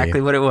crazy, exactly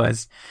dude. What it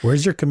was.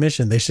 Where's your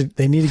commission?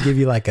 They need to give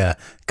you like a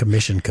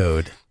commission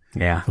code.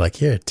 Yeah. Like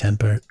here,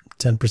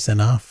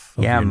 10% off.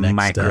 Yeah, your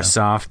next,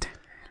 Microsoft.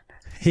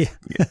 Yeah.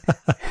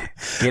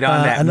 Get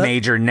on that,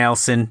 Major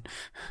Nelson.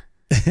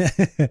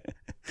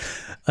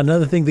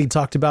 Another thing they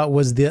talked about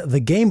was the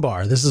game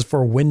bar. This is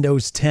for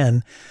Windows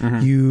 10.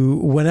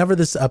 Mm-hmm. Whenever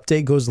this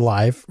update goes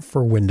live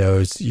for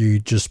Windows, you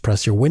just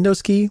press your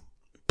Windows key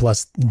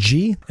plus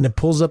G and it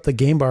pulls up the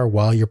game bar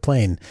while you're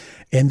playing.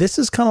 And this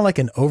is kind of like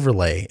an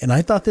overlay. And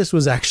I thought this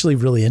was actually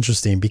really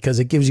interesting because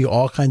it gives you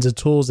all kinds of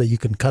tools that you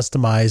can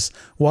customize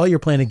while you're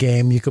playing a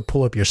game. You could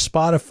pull up your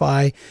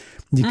Spotify.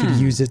 You could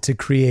use it to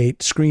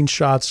create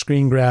screenshots,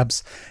 screen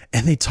grabs.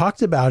 And they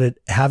talked about it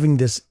having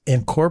this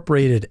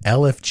incorporated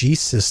LFG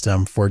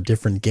system for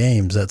different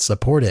games that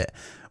support it,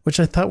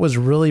 which I thought was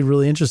really,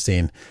 really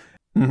interesting.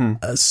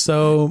 Mm-hmm.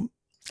 So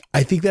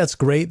I think that's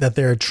great that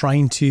they're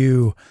trying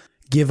to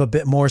give a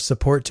bit more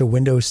support to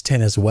Windows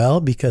 10 as well,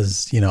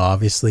 because,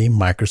 obviously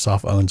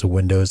Microsoft owns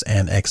Windows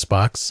and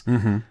Xbox.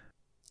 Mm-hmm.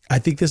 I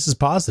think this is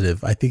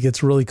positive. I think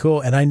it's really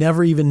cool. And I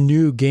never even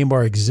knew Game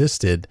Bar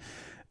existed.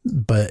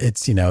 But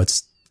it's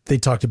they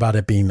talked about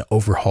it being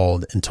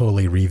overhauled and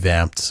totally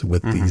revamped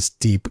with these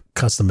deep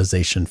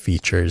customization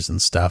features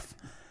and stuff.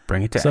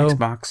 Bring it to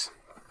Xbox.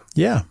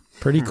 Yeah,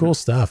 pretty cool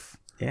stuff.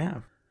 Yeah.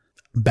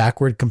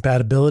 Backward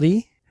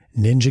compatibility.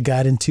 Ninja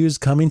Gaiden 2 is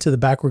coming to the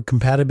backward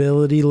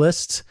compatibility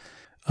list,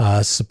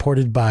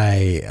 supported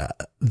by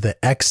the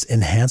X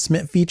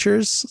enhancement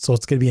features. So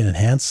it's going to be an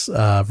enhanced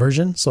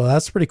version. So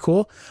that's pretty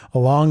cool.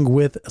 Along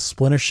with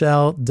Splinter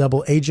Cell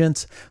Double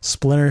Agent,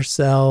 Splinter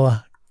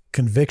Cell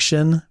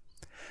Conviction,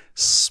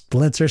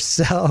 Splinter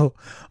Cell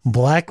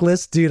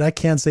Blacklist. Dude, I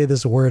can't say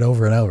this word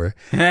over and over.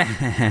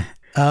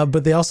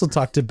 But they also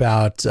talked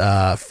about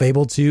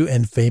Fable 2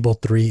 and Fable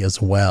 3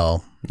 as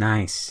well.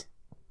 Nice.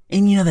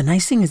 And the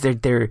nice thing is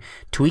they're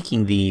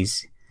tweaking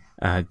these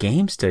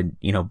games to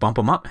bump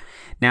them up.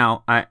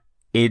 Now,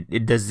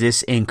 does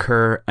this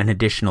incur an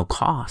additional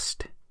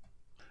cost?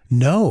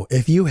 No,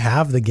 if you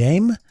have the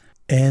game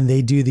and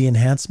they do the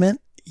enhancement,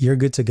 you're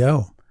good to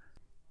go.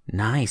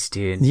 Nice,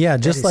 dude. Yeah,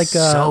 just like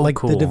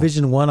cool. The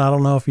Division 1. I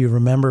don't know if you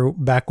remember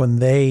back when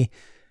they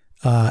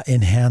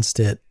enhanced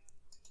it.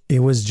 It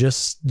was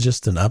just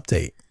an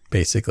update,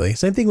 basically.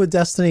 Same thing with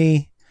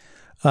Destiny.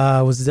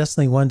 Was it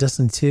Destiny 1,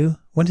 Destiny 2?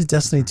 When did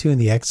Destiny 2 and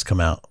the X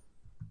come out?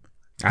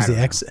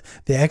 The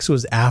X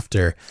was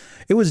after.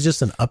 It was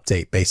just an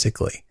update,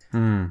 basically.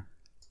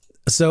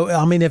 So,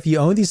 I mean, if you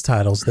own these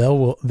titles,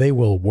 they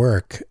will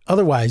work.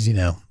 Otherwise,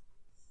 you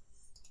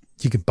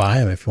could buy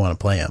them if you want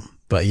to play them.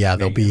 But yeah,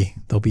 they'll be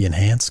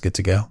enhanced, good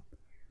to go.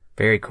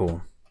 Very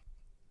cool.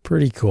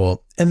 Pretty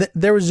cool. And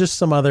there was just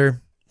some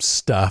other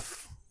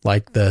stuff,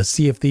 like the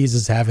Sea of Thieves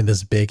is having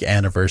this big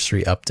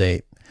anniversary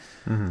update.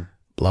 Mm-hmm.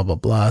 Blah, blah,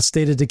 blah.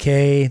 State of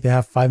Decay, they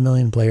have 5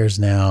 million players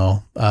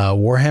now.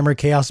 Warhammer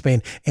Chaos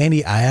Bane.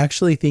 Andy, I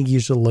actually think you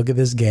should look at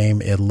this game.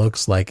 It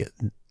looks like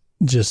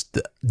just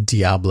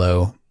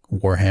Diablo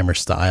Warhammer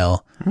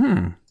style.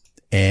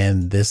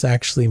 And this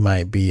actually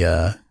might be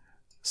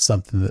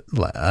something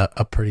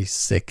a pretty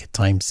sick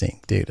time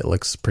sink, dude. It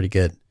looks pretty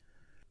good.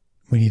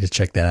 We need to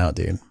check that out,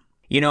 dude.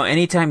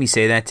 Anytime you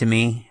say that to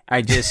me,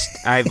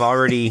 I've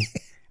already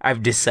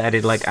I've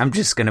decided, like, I'm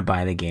just going to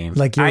buy the game.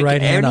 Like your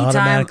right hand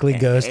automatically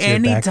goes to your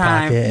back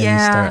pocket and you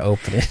start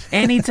opening.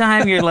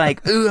 Anytime you're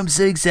like, ooh, I'm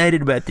so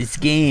excited about this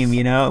game,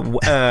 you know?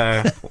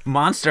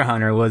 Monster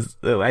Hunter was,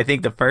 I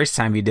think, the first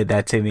time you did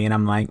that to me, and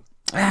I'm like,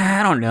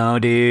 I don't know,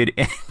 dude.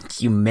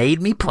 You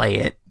made me play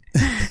it.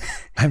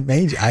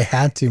 I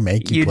had to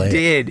make you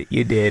play it.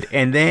 You did.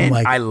 And then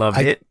I loved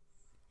it.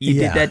 You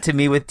did that to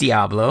me with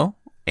Diablo,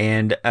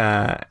 and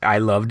I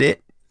loved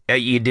it.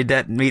 You did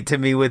that to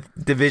me with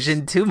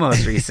Division 2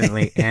 most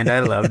recently, and I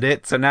loved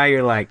it. So now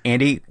you're like,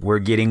 Andy, we're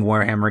getting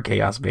Warhammer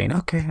Chaos Bane.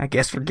 Okay, I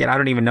guess I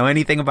don't even know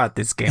anything about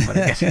this game, but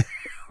I guess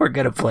we're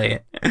going to play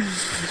it.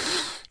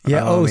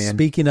 Yeah,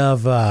 speaking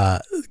of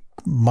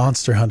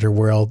Monster Hunter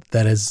World,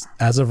 that is,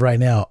 as of right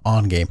now,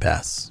 on Game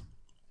Pass.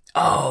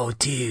 Oh,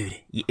 dude.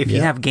 If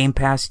you have Game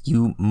Pass,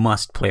 you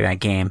must play that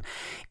game.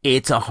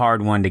 It's a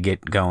hard one to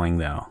get going,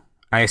 though.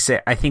 I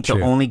think the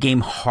only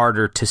game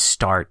harder to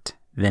start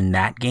than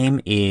that game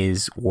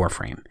is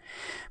Warframe.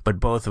 But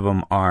both of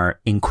them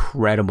are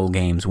incredible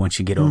games once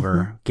you get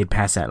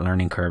past that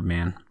learning curve,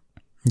 man.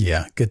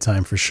 Yeah, good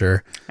time for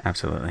sure.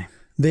 Absolutely.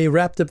 They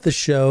wrapped up the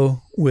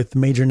show with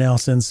Major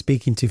Nelson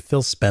speaking to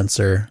Phil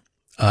Spencer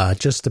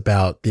just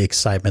about the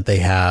excitement they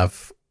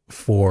have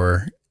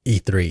for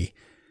E3,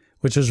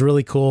 which was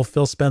really cool.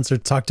 Phil Spencer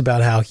talked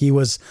about how he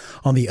was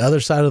on the other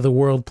side of the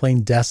world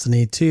playing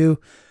Destiny 2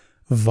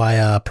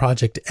 via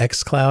Project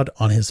xCloud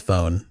on his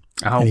phone.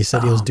 And he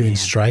said he was doing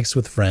strikes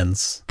with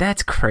friends.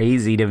 That's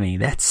crazy to me.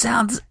 That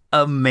sounds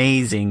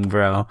amazing,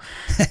 bro.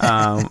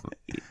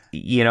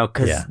 You know,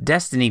 because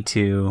Destiny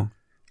 2,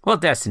 well,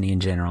 Destiny in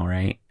general,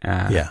 right?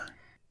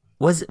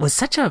 Was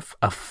such a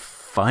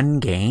fun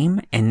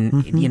game.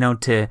 And, you know,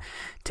 to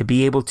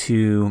be able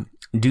to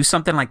do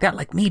something like that,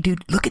 like me,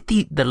 dude, look at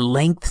the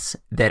lengths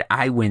that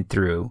I went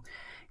through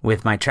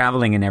with my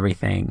traveling and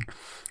everything.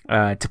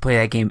 To play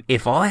that game,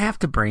 if all I have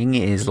to bring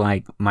is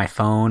like my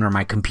phone or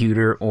my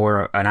computer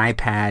or an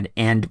iPad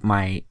and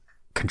my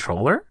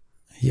controller,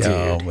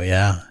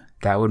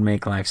 that would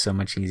make life so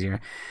much easier.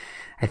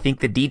 I think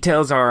the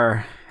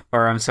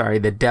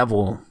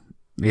devil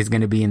is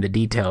going to be in the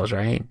details,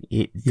 right?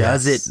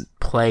 Does it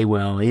play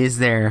well? Is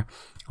there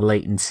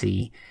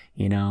latency,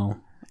 you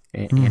know,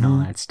 and all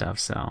that stuff?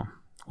 So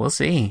we'll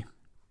see.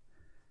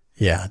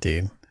 Yeah,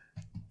 dude.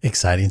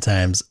 Exciting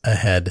times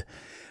ahead.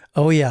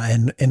 Oh, yeah.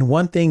 And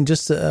one thing,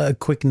 just a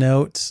quick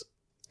note,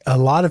 a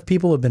lot of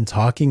people have been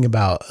talking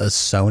about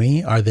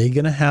Sony. Are they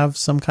going to have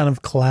some kind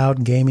of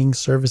cloud gaming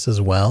service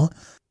as well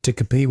to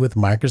compete with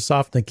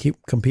Microsoft and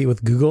compete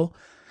with Google?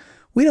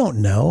 We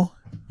don't know.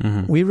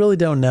 We really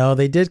don't know.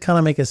 They did kind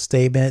of make a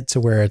statement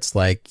to where it's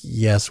like,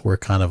 yes, we're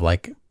kind of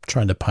like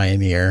trying to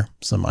pioneer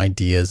some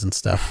ideas and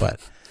stuff, but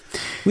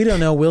we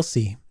don't know. We'll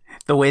see.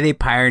 The way they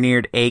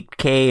pioneered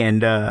 8K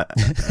and the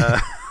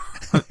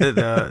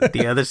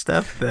other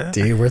stuff.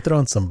 Dude, we're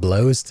throwing some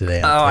blows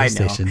today on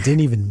PlayStation. I know.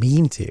 Didn't even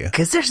mean to.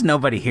 Because there's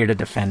nobody here to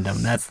defend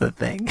them. That's the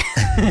thing.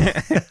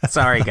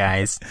 Sorry,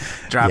 guys.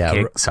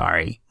 Dropkick.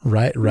 Sorry.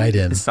 Right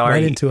in. Sorry.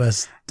 Right into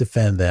us.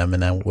 Defend them,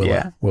 and then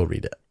we'll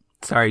read it.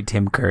 Sorry,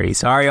 Tim Curry.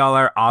 Sorry, all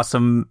our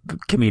awesome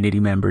community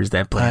members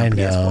that play on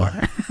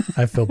PS4.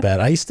 I feel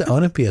bad. I used to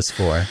own a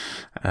PS4.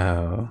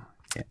 Oh.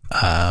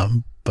 Yeah.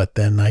 But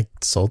then I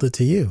sold it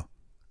to you.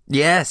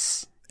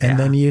 Yes. And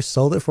then you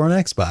sold it for an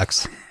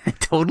Xbox. I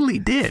totally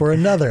did. For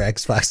another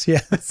Xbox, yeah.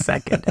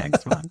 Second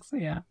Xbox,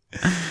 yeah.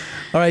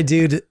 All right,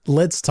 dude,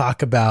 let's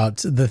talk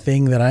about the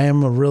thing that I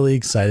am really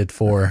excited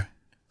for.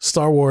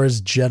 Star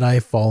Wars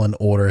Jedi Fallen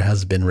Order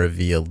has been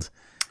revealed.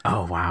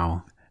 Oh,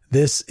 wow.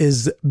 This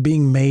is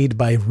being made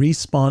by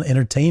Respawn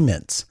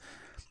Entertainment.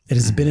 It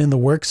has been in the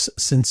works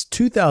since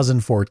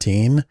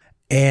 2014,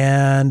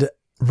 and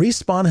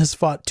Respawn has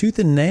fought tooth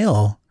and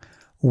nail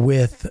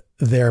with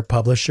their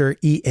publisher,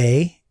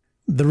 EA.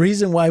 The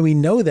reason why we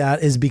know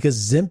that is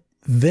because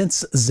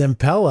Vince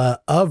Zampella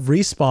of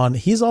Respawn,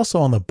 he's also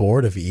on the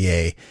board of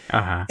EA.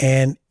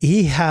 And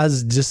he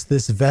has just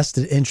this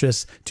vested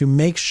interest to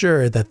make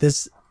sure that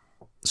this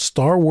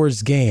Star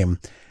Wars game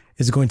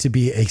is going to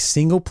be a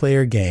single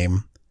player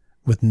game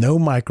with no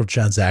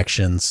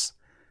microtransactions,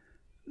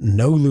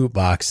 no loot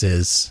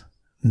boxes,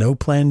 no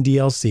planned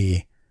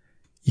DLC.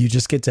 You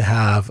just get to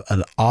have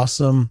an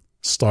awesome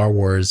Star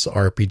Wars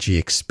RPG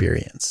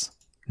experience.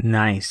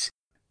 Nice.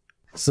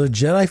 So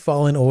Jedi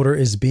Fallen Order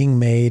is being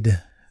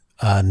made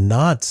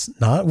not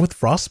with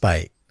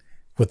Frostbite,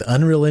 with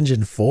Unreal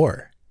Engine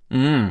 4.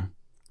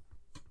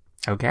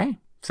 Okay.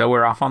 So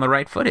we're off on the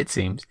right foot, it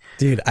seems.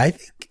 Dude, I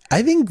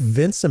think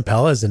Vince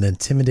Zampella is an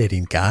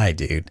intimidating guy,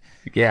 dude.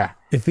 Yeah.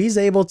 If he's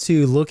able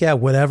to look at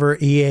whatever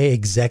EA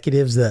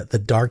executives,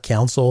 the Dark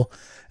Council,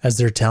 as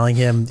they're telling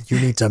him,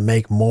 you need to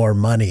make more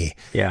money.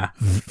 Yeah.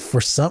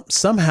 For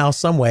somehow,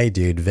 some way,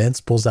 dude,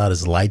 Vince pulls out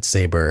his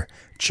lightsaber,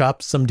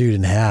 chops some dude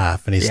in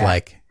half, and he's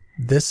like,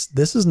 this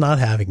is not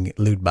having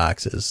loot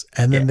boxes.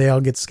 And then they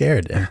all get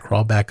scared and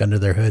crawl back under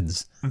their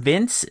hoods.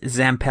 Vince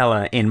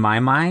Zampella, in my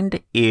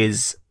mind,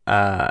 is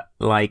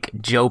like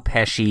Joe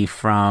Pesci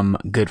from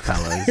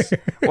Goodfellas.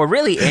 Or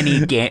really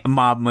any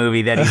mob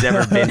movie that he's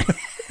ever been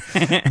in.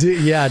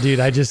 Dude,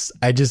 I just,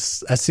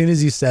 as soon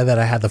as you said that,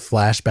 I had the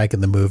flashback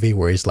in the movie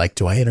where he's like,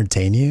 do I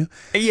entertain you?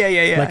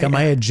 Yeah. Like, am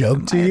I a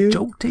joke to you?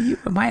 Joke to you?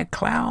 Am I a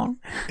clown?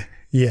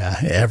 Yeah,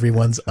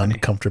 everyone's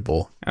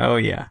uncomfortable. Oh,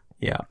 yeah.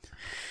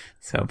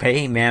 So,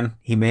 hey, man,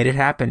 he made it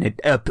happen.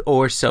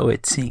 Or so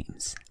it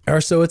seems.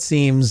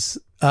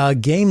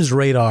 Games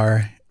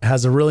Radar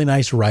has a really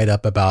nice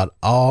write-up about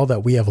all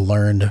that we have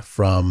learned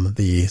from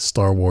the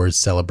Star Wars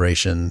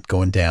celebration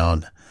going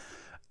down.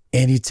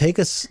 And you take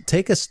us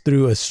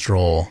through a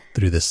stroll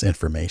through this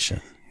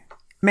information.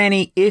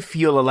 Manny, if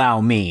you'll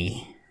allow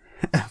me,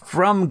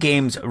 from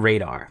Games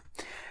Radar,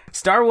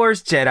 Star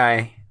Wars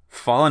Jedi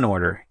Fallen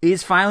Order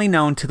is finally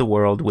known to the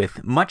world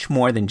with much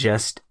more than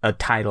just a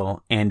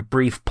title and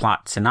brief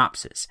plot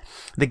synopsis.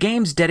 The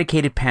game's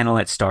dedicated panel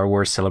at Star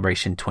Wars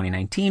Celebration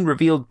 2019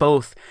 revealed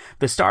both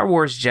the Star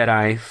Wars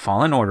Jedi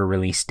Fallen Order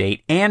release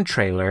date and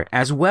trailer,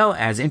 as well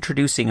as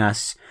introducing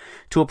us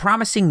to a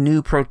promising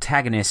new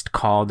protagonist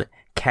called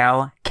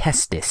Cal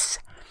Kestis.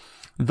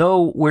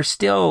 Though we're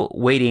still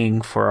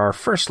waiting for our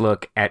first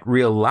look at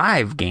real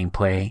live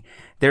gameplay,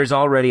 there's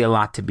already a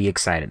lot to be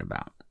excited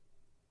about.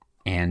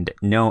 And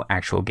no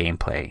actual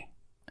gameplay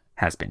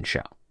has been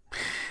shown.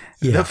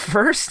 Yeah. The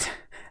first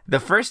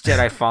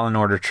Jedi Fallen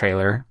Order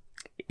trailer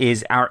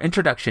is our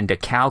introduction to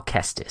Cal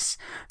Kestis.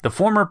 The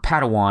former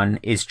Padawan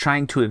is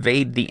trying to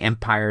evade the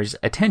Empire's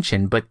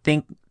attention, but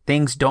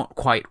things don't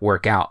quite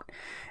work out,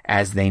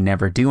 as they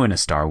never do in a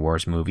Star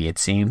Wars movie, it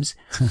seems.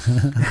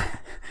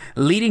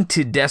 Leading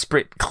to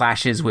desperate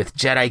clashes with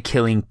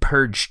Jedi-killing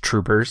Purge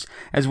troopers,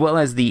 as well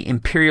as the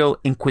Imperial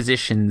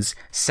Inquisition's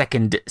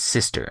second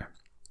sister.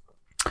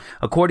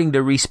 According to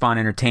Respawn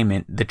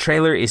Entertainment, the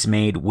trailer is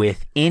made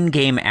with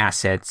in-game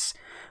assets,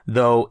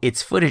 though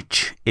its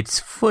footage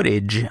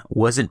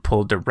wasn't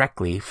pulled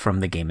directly from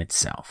the game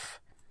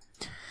itself.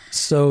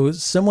 So,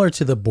 similar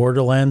to the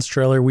Borderlands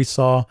trailer we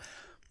saw,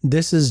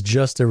 this is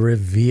just a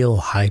reveal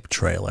hype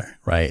trailer,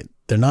 right?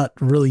 They're not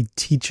really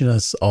teaching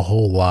us a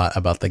whole lot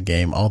about the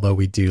game, although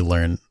we do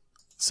learn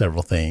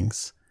several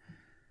things.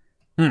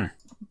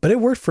 But it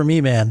worked for me,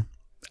 man.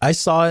 I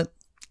saw it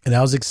and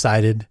I was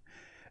excited.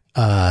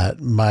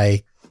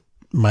 My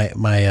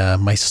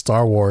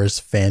Star Wars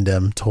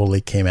fandom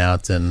totally came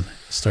out and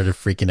started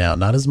freaking out.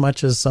 Not as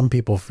much as some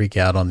people freak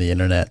out on the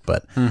internet,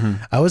 but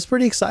I was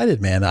pretty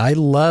excited, man. I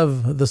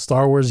love the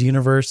Star Wars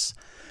universe,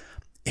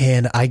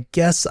 and I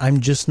guess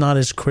I'm just not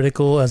as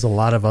critical as a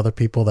lot of other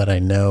people that I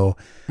know.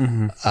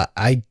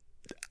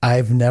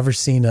 I've never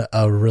seen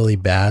a really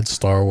bad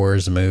Star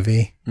Wars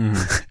movie.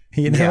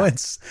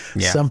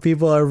 Some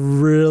people are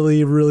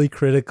really, really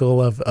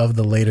critical of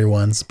the later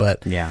ones,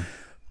 but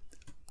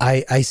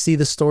I see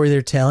the story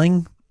they're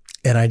telling,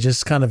 and I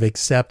just kind of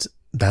accept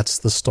that's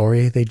the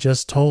story they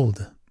just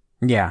told.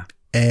 Yeah.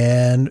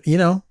 And,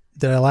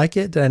 did I like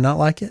it? Did I not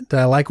like it? Did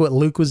I like what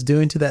Luke was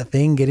doing to that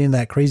thing, getting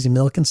that crazy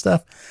milk and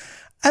stuff?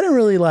 I didn't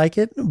really like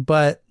it,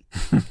 but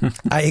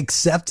I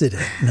accepted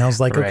it. And I was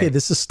like, okay,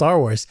 this is Star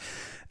Wars.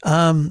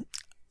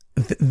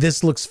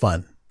 This looks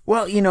fun.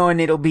 Well,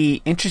 and it'll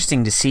be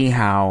interesting to see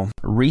how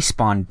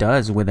Respawn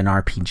does with an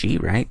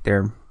RPG, right?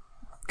 Their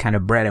kind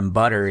of bread and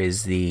butter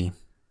is the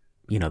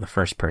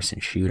first person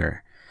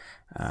shooter.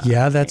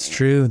 Yeah, that's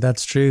true.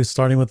 That's true.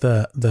 Starting with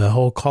the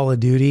whole Call of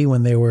Duty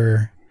when they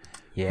were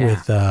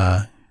with,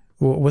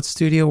 what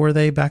studio were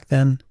they back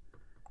then?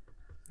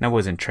 That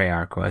wasn't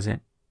Treyarch, was it?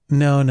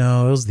 No,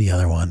 it was the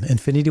other one.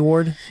 Infinity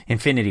Ward?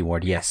 Infinity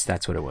Ward, yes,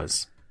 that's what it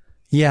was.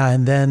 Yeah,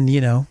 and then,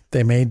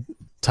 they made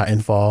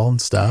Titanfall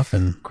and stuff.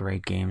 And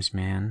great games,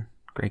 man.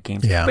 Great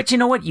games. Yeah. But you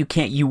know what?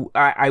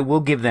 I will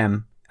give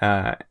them,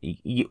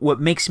 what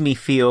makes me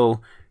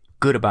feel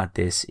good about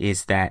this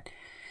is that,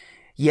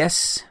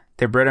 yes,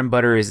 their bread and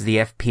butter is the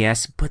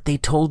FPS, but they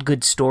told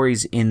good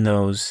stories in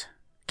those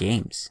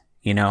games.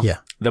 Yeah.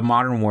 The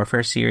Modern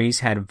Warfare series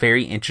had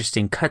very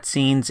interesting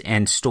cutscenes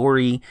and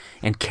story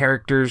and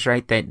characters,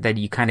 right, that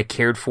you kind of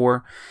cared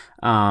for.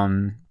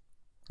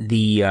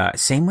 The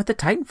same with the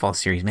Titanfall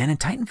series, man. And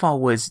Titanfall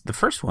was the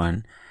first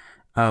one.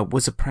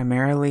 Was a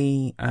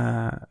primarily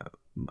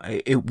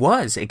it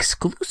was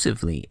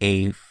exclusively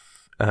a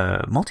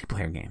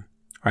multiplayer game.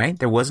 Right?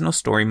 There was no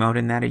story mode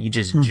in that. You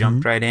just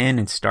jumped right in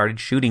and started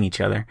shooting each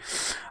other.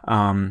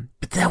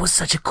 But that was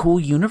such a cool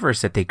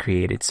universe that they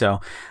created. So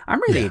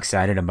I'm really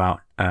excited about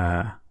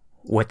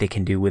what they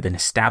can do with an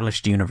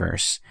established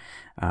universe.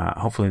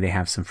 Hopefully they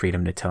have some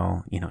freedom to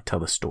tell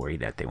the story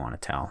that they want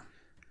to tell.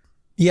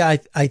 Yeah,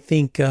 I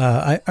think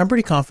I'm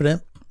pretty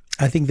confident.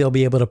 I think they'll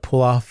be able to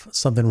pull off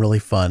something really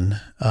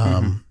fun.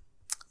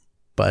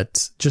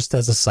 But just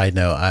as a side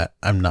note,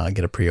 I'm not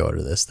going to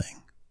pre-order this thing.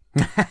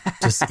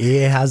 Just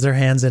EA has their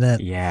hands in it.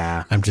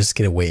 Yeah. I'm just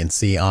going to wait and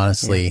see.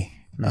 Honestly,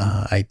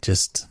 I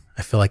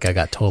feel like I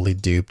got totally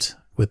duped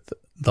with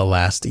the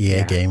last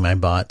EA game I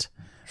bought.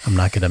 I'm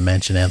not going to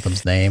mention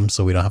Anthem's name,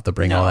 so we don't have to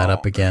bring all that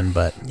up again,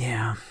 but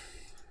yeah,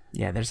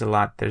 there's a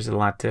lot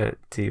to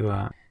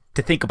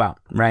think about,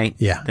 right?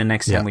 Yeah. The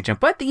next time we jump.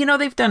 But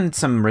they've done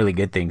some really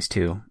good things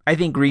too. I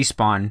think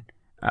Respawn,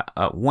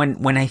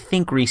 when I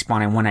think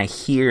Respawn and when I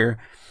hear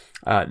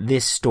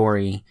this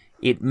story,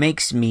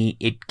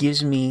 it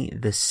gives me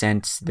the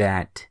sense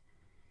that,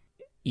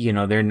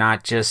 they're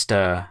not just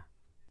a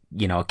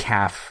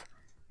calf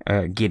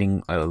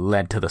getting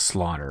led to the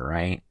slaughter,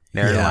 right?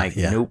 They're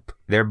nope,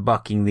 they're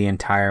bucking the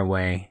entire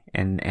way.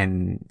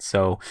 And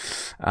so,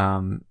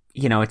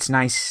 it's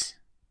nice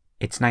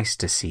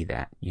to see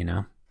that,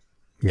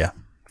 Yeah,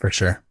 for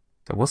sure.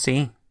 So we'll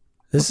see.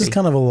 This is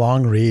kind of a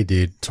long read,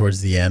 dude,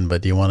 towards the end,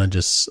 but do you want to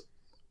just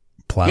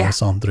plow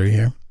us on through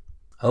here?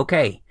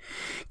 Okay.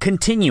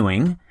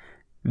 Continuing,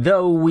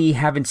 though we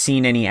haven't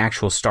seen any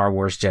actual Star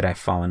Wars Jedi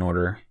Fallen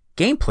Order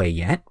gameplay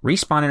yet,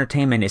 Respawn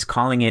Entertainment is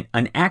calling it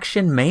an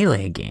action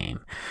melee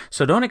game.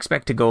 So don't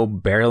expect to go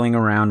barreling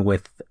around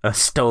with a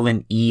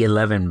stolen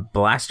E11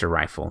 blaster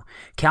rifle.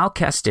 Cal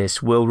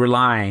Kestis will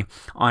rely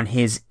on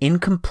his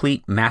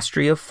incomplete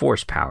mastery of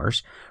force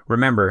powers.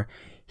 Remember,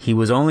 he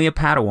was only a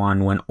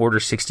Padawan when Order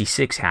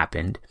 66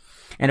 happened,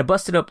 and a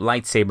busted-up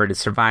lightsaber to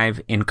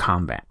survive in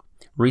combat.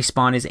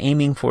 Respawn is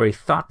aiming for a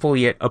thoughtful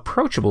yet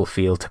approachable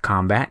feel to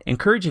combat,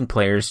 encouraging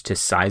players to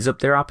size up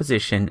their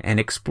opposition and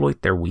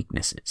exploit their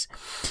weaknesses.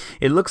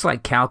 It looks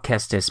like Cal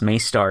Kestis may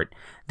start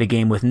the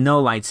game with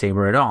no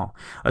lightsaber at all,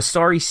 a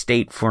sorry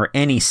state for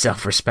any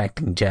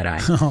self-respecting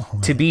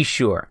Jedi, to be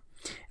sure.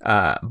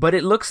 But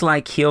it looks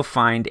like he'll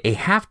find a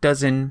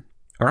half-broken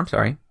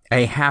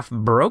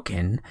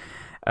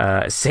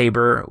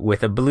saber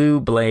with a blue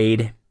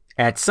blade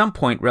at some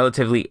point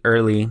relatively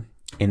early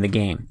in the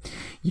game.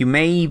 You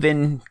may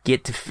even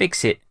get to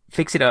fix it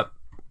up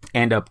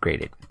and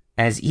upgrade it,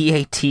 as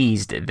EA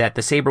teased that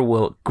the saber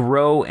will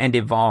grow and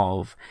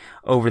evolve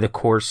over the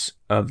course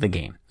of the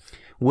game.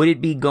 Would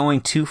it be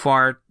going too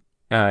far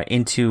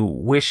into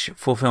wish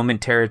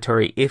fulfillment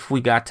territory if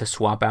we got to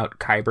swap out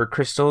Kyber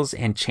crystals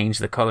and change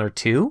the color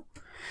too?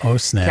 Oh,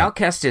 snap. Cal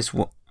Kestis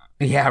will...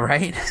 Yeah,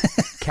 right?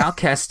 Cal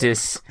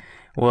Kestis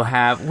will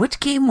have... Which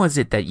game was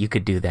it that you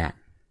could do that?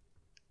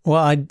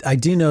 Well, I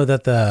do know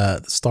that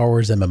the Star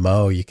Wars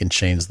MMO, you can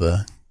change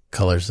the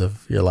colors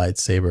of your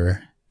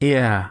lightsaber.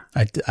 Yeah.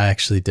 I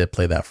actually did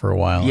play that for a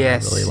while.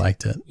 Yes. I really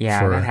liked it.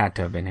 Yeah, that had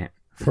to have been it.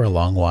 For a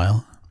long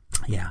while.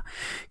 Yeah.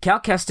 Cal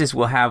Kestis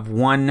will have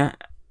one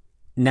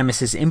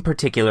nemesis in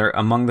particular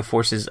among the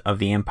forces of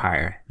the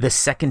Empire, the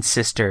second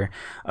sister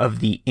of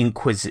the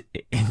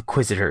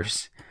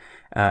Inquisitors.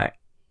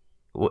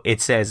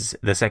 It says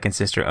the second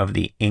sister of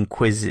the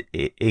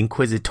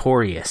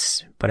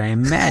Inquisitorius, but I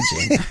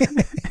imagine...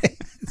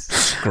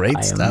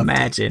 Great stuff. I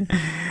imagine.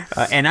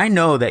 And I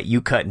know that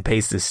you cut and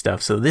paste this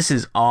stuff, so this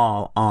is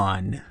all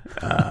on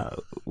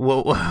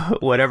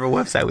whatever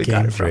website we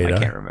got it from. I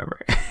can't remember.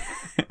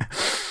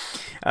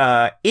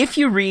 If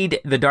you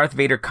read the Darth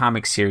Vader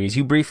comic series,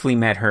 you briefly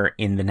met her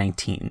in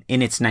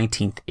its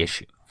 19th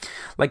issue.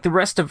 Like the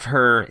rest of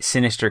her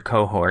sinister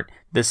cohort,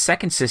 the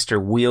second sister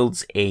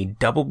wields a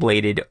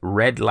double-bladed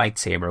red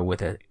lightsaber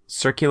with a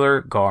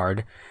circular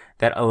guard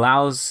that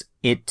allows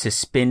it to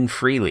spin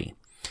freely.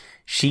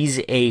 She's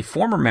a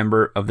former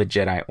member of the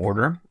Jedi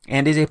Order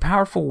and is a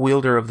powerful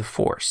wielder of the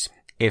Force.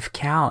 If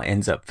Cal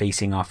ends up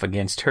facing off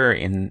against her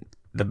in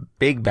the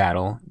big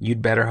battle,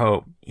 you'd better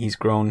hope he's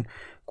grown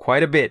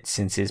quite a bit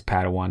since his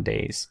Padawan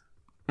days.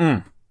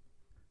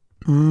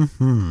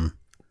 Mm-hmm.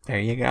 There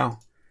you go.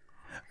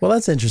 Well,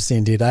 that's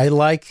interesting, dude. I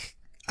like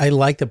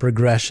the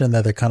progression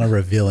that they're kind of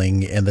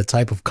revealing and the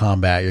type of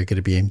combat you're going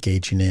to be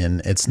engaging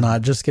in. It's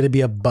not just going to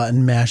be a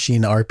button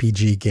mashing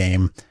RPG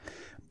game,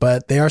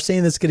 but they are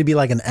saying it's going to be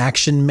like an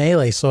action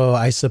melee. So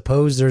I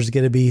suppose there's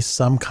going to be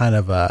some kind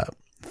of a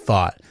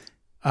thought.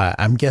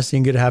 I'm guessing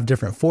you're going to have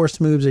different force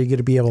moves that you're going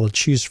to be able to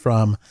choose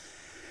from.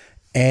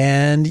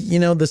 And,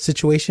 the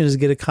situation is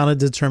going to kind of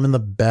determine the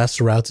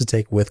best route to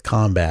take with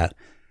combat.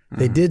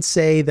 They did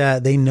say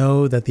that they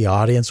know that the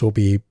audience will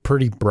be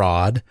pretty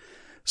broad.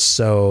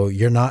 So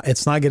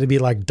it's not going to be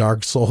like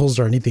Dark Souls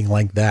or anything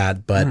like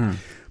that, but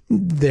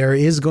there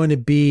is going to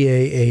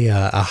be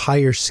a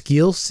higher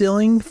skill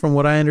ceiling from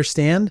what I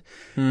understand.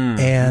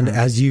 And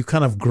as you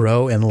kind of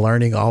grow and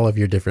learning all of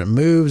your different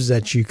moves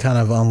that you kind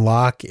of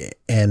unlock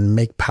and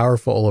make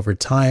powerful over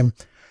time,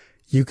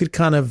 you could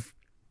kind of,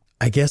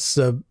 I guess,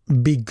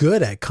 be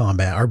good at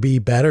combat or be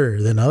better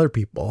than other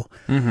people,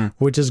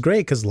 which is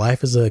great because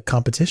life is a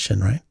competition,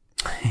 right?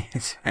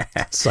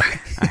 Sorry.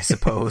 I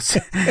suppose.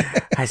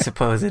 I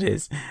suppose it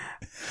is.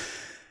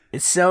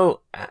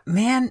 So,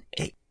 man,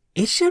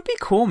 it should be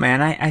cool,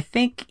 man. I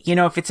think,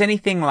 if it's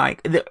anything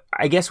like,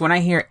 I guess when I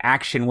hear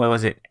action, what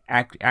was it?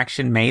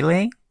 Action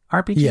melee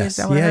RPG? Yes. Is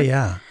that what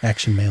Yeah.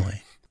 Action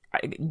melee.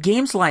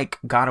 Games like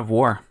God of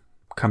War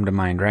come to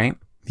mind, right?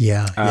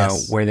 Yeah.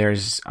 Yes. Where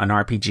there's an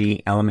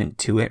RPG element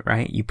to it,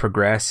 right? You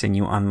progress and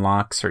you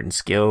unlock certain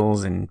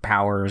skills and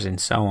powers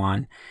and so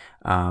on.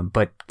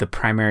 But the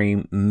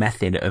primary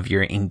method of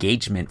your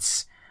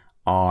engagements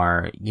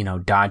are,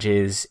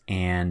 dodges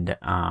and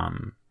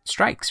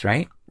strikes,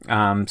 right?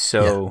 If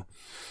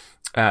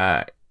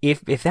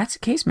that's the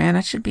case, man,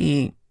 that should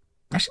be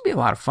a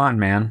lot of fun,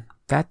 man.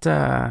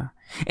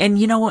 And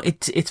you know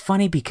what? It's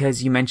funny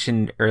because you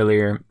mentioned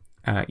earlier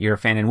you're a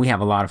fan, and we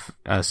have a lot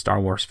of Star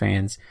Wars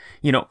fans,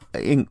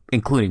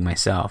 including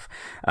myself.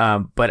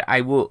 But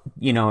I will,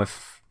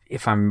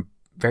 if I'm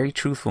very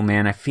truthful,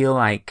 man, I feel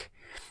like,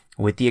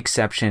 with the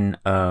exception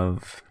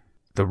of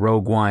the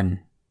Rogue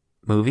One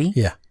movie,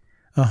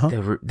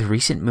 the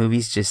recent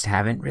movies just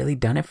haven't really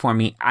done it for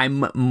me.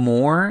 I'm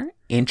more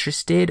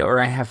interested, or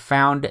I have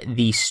found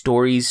the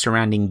stories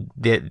surrounding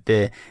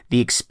the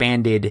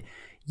expanded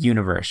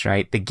universe,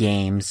 right? The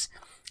games,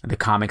 the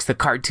comics, the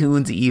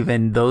cartoons,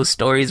 even those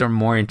stories are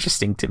more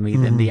interesting to me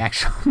than the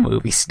actual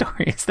movie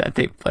stories that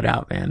they put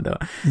out, man. The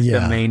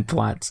main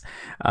plots.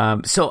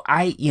 So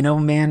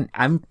man,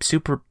 I'm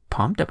super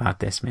pumped about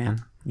this,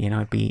 man.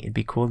 It'd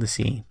be cool to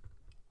see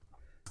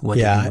what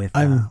they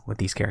do with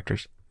these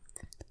characters.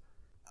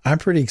 I'm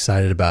pretty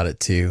excited about it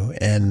too,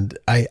 and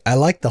I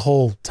like the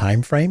whole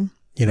time frame.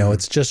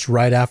 It's just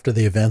right after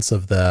the events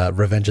of the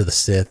Revenge of the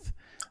Sith,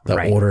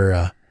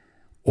 the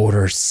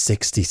Order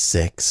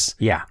 66.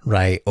 Yeah.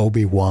 Right.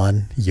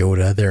 Obi-Wan,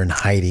 Yoda, they're in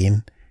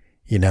hiding.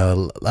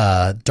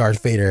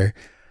 Darth Vader,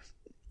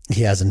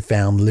 he hasn't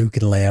found Luke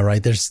and Leia,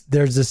 right?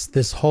 There's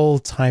this whole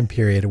time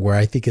period where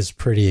I think is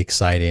pretty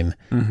exciting.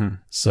 Mm-hmm.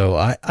 So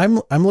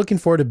I'm looking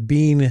forward to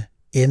being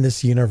in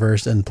this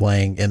universe and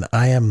playing, and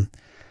I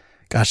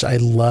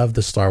love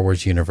the Star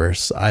Wars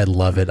universe. I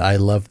love it. I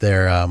love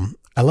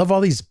I love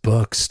all these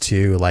books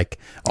too, like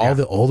all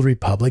the Old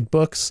Republic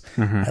books.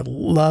 Mm-hmm. I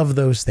love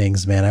those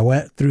things, man. I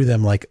went through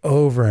them like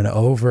over and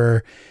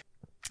over.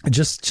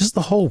 Just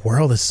the whole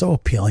world is so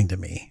appealing to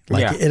me.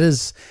 Like it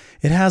has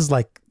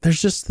like,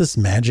 there's just this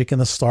magic in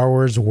the Star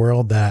Wars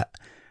world that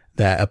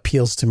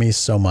appeals to me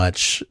so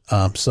much.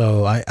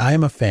 So I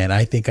am a fan.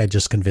 I think I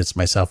just convinced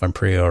myself I'm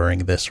pre-ordering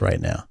this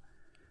right now.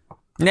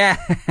 Yeah.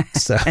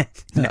 So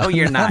no,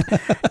 you're not.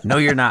 No,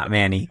 you're not,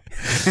 Manny.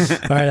 All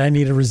right, I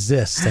need to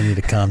resist. I need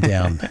to calm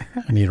down.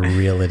 I need to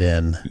reel it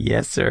in.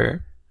 Yes,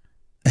 sir.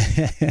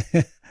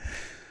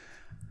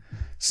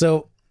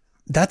 So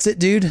that's it,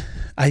 dude.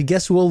 I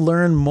guess we'll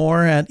learn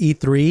more at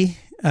E3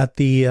 at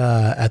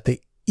the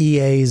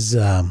EA's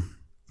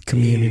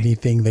community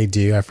thing they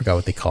do. I forgot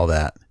what they call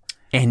that.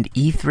 And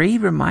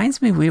E3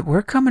 reminds me,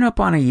 we're coming up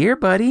on a year,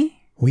 buddy.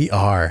 We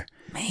are,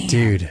 man.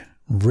 Dude.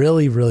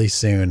 Really, really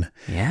soon.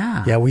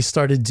 Yeah. Yeah, we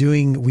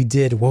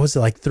did, what was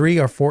it, like 3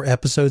 or 4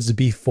 episodes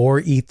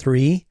before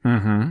E3?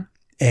 Mm-hmm.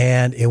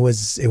 And it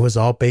was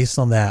all based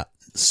on that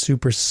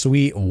super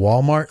sweet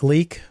Walmart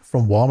leak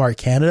from Walmart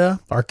Canada.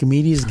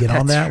 Archimedes, get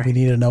on that. Right. We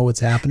need to know what's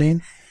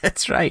happening.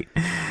 That's right.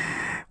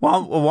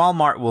 Well,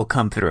 Walmart will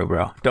come through,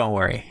 bro. Don't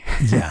worry.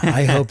 Yeah,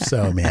 I hope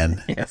so,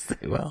 man. Yes,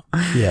 they will.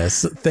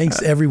 Yes.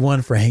 Thanks,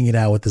 everyone, for hanging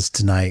out with us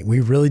tonight. We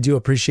really do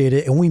appreciate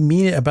it. And we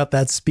mean it about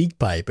that speak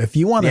pipe. If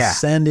you want to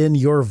send in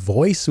your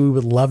voice, we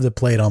would love to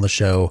play it on the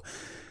show.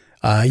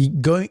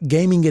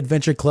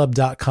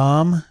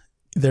 Gamingadventureclub.com.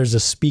 There's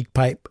a speak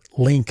pipe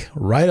link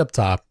right up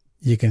top.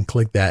 You can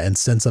click that and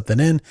send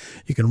something in.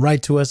 You can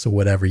write to us or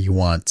whatever you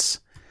want.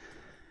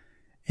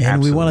 And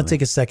Absolutely. We want to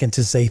take a second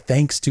to say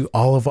thanks to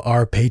all of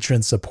our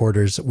Patreon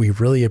supporters. We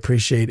really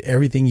appreciate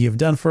everything you've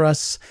done for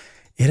us.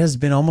 It has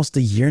been almost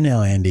a year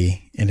now,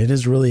 Andy, and it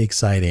is really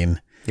exciting.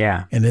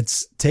 Yeah. And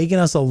it's taken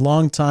us a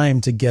long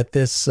time to get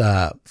this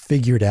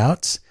figured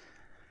out.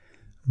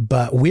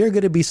 But we are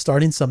going to be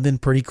starting something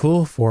pretty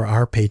cool for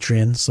our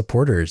Patreon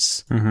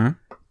supporters. Mm-hmm.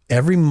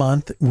 Every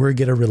month, we're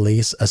going to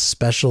release a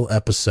special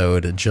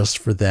episode just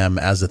for them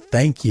as a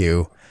thank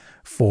you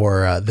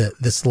for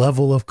this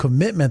level of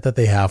commitment that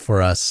they have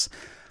for us.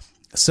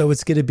 So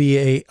it's going to be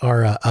a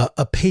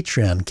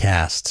Patreon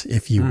cast,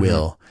 if you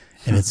will.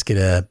 And it's going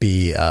to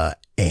be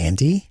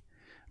Andy,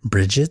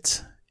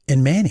 Bridget,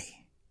 and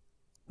Manny.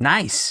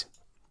 Nice.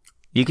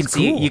 You can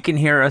see, you can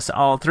hear us,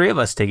 all three of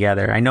us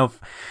together. I know,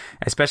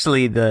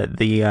 especially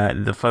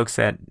the folks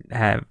that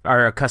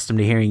are accustomed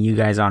to hearing you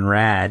guys on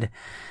Rad,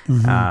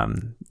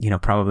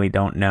 probably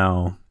don't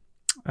know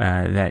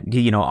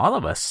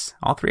that,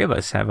 all three of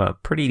us have a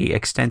pretty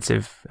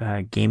extensive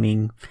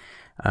gaming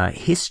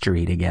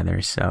history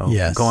together. So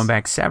going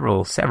back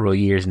several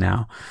years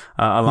now,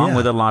 along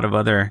with a lot of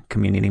other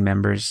community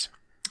members.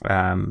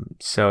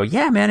 So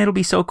yeah, man, it'll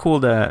be so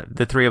cool to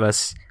the three of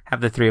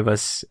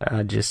us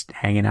just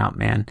hanging out,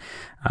 man.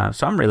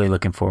 So I'm really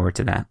looking forward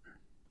to that.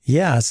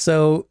 Yeah,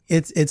 so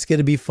it's going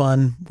to be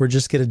fun. We're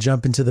just going to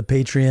jump into the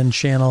Patreon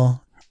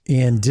channel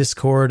in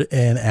Discord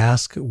and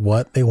ask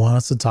what they want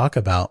us to talk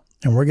about,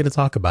 and we're going to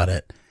talk about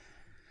it.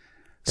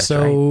 That's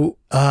so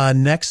right.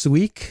 Next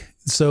week,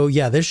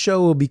 this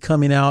show will be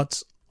coming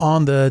out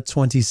on the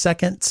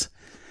 22nd,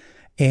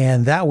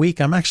 and that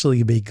week I'm actually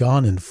going to be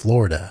gone in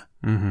Florida.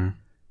 Mm-hmm.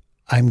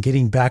 I'm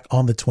getting back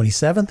on the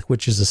 27th,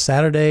 which is a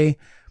Saturday.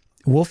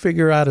 We'll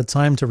figure out a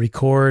time to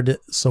record,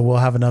 so we'll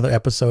have another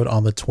episode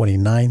on the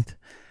 29th.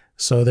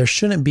 So there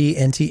shouldn't be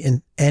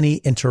any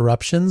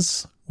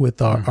interruptions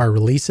with our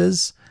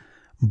releases.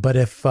 But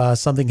if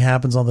something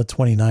happens on the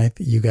 29th,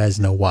 you guys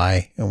know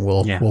why, and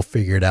we'll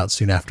figure it out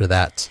soon after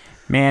that.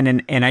 Man,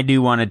 and I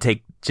do want to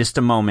take just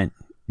a moment.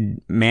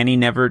 Manny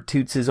never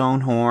toots his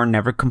own horn,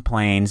 never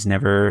complains,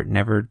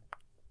 never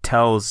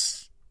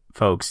tells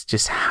folks,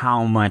 just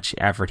how much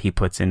effort he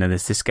puts into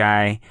this. This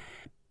guy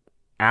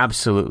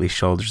absolutely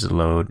shoulders the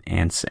load,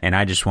 and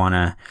I just want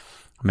to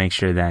make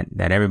sure that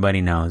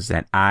everybody knows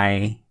that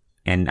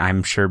and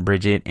I'm sure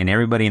Bridget and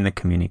everybody in the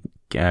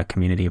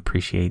community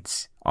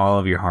appreciates all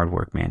of your hard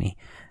work, Manny.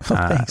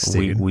 Thanks,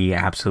 dude. We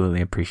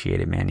absolutely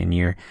appreciate it, man. And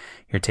you're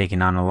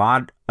taking on a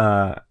lot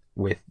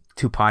with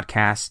 2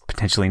 podcasts,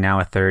 potentially now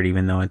a 3rd,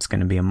 even though it's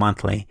going to be a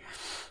monthly.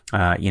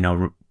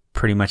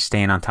 Pretty much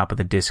staying on top of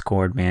the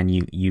Discord, man.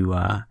 You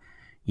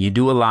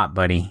do a lot,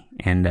 buddy,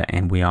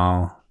 and we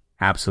all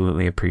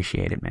absolutely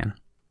appreciate it, man.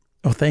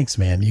 Oh, thanks,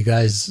 man. You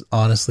guys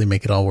honestly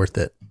make it all worth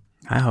it.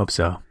 I hope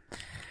so.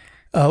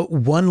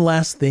 One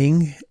last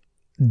thing.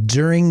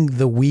 During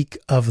the week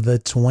of the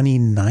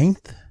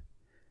 29th,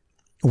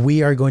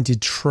 we're going to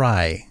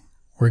try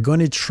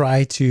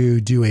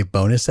to do a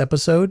bonus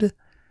episode.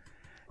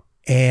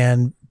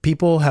 And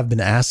people have been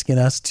asking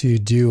us to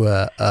do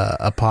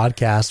a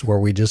podcast where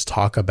we just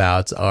talk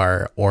about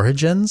our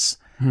origins,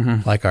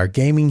 like our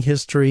gaming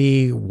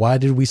history. Why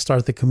did we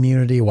start the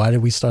community? Why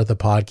did we start the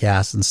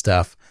podcast and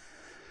stuff?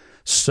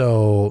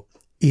 So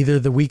either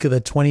the week of the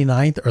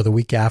 29th or the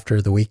week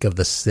after, the week of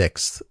the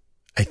 6th,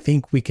 I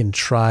think we can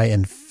try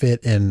and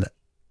fit in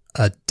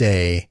a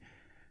day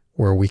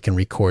where we can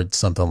record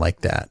something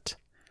like that.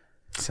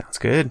 Sounds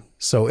good.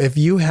 So if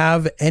you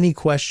have any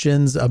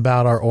questions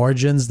about our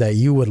origins that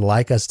you would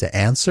like us to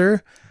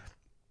answer,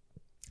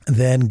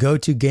 then go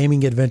to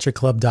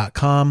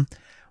gamingadventureclub.com.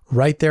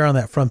 Right there on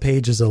that front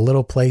page is a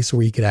little place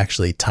where you could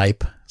actually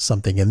type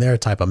something in there,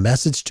 type a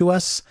message to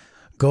us.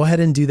 Go ahead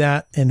and do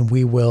that, and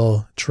we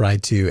will try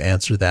to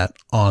answer that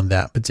on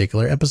that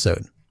particular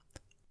episode.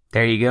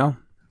 There you go.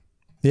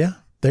 Yeah,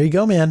 there you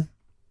go, man.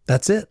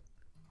 That's it.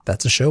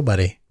 That's a show,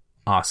 buddy.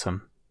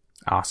 Awesome.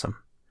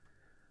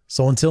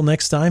 So until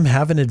next time,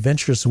 have an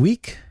adventurous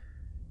week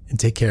and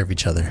take care of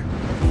each other.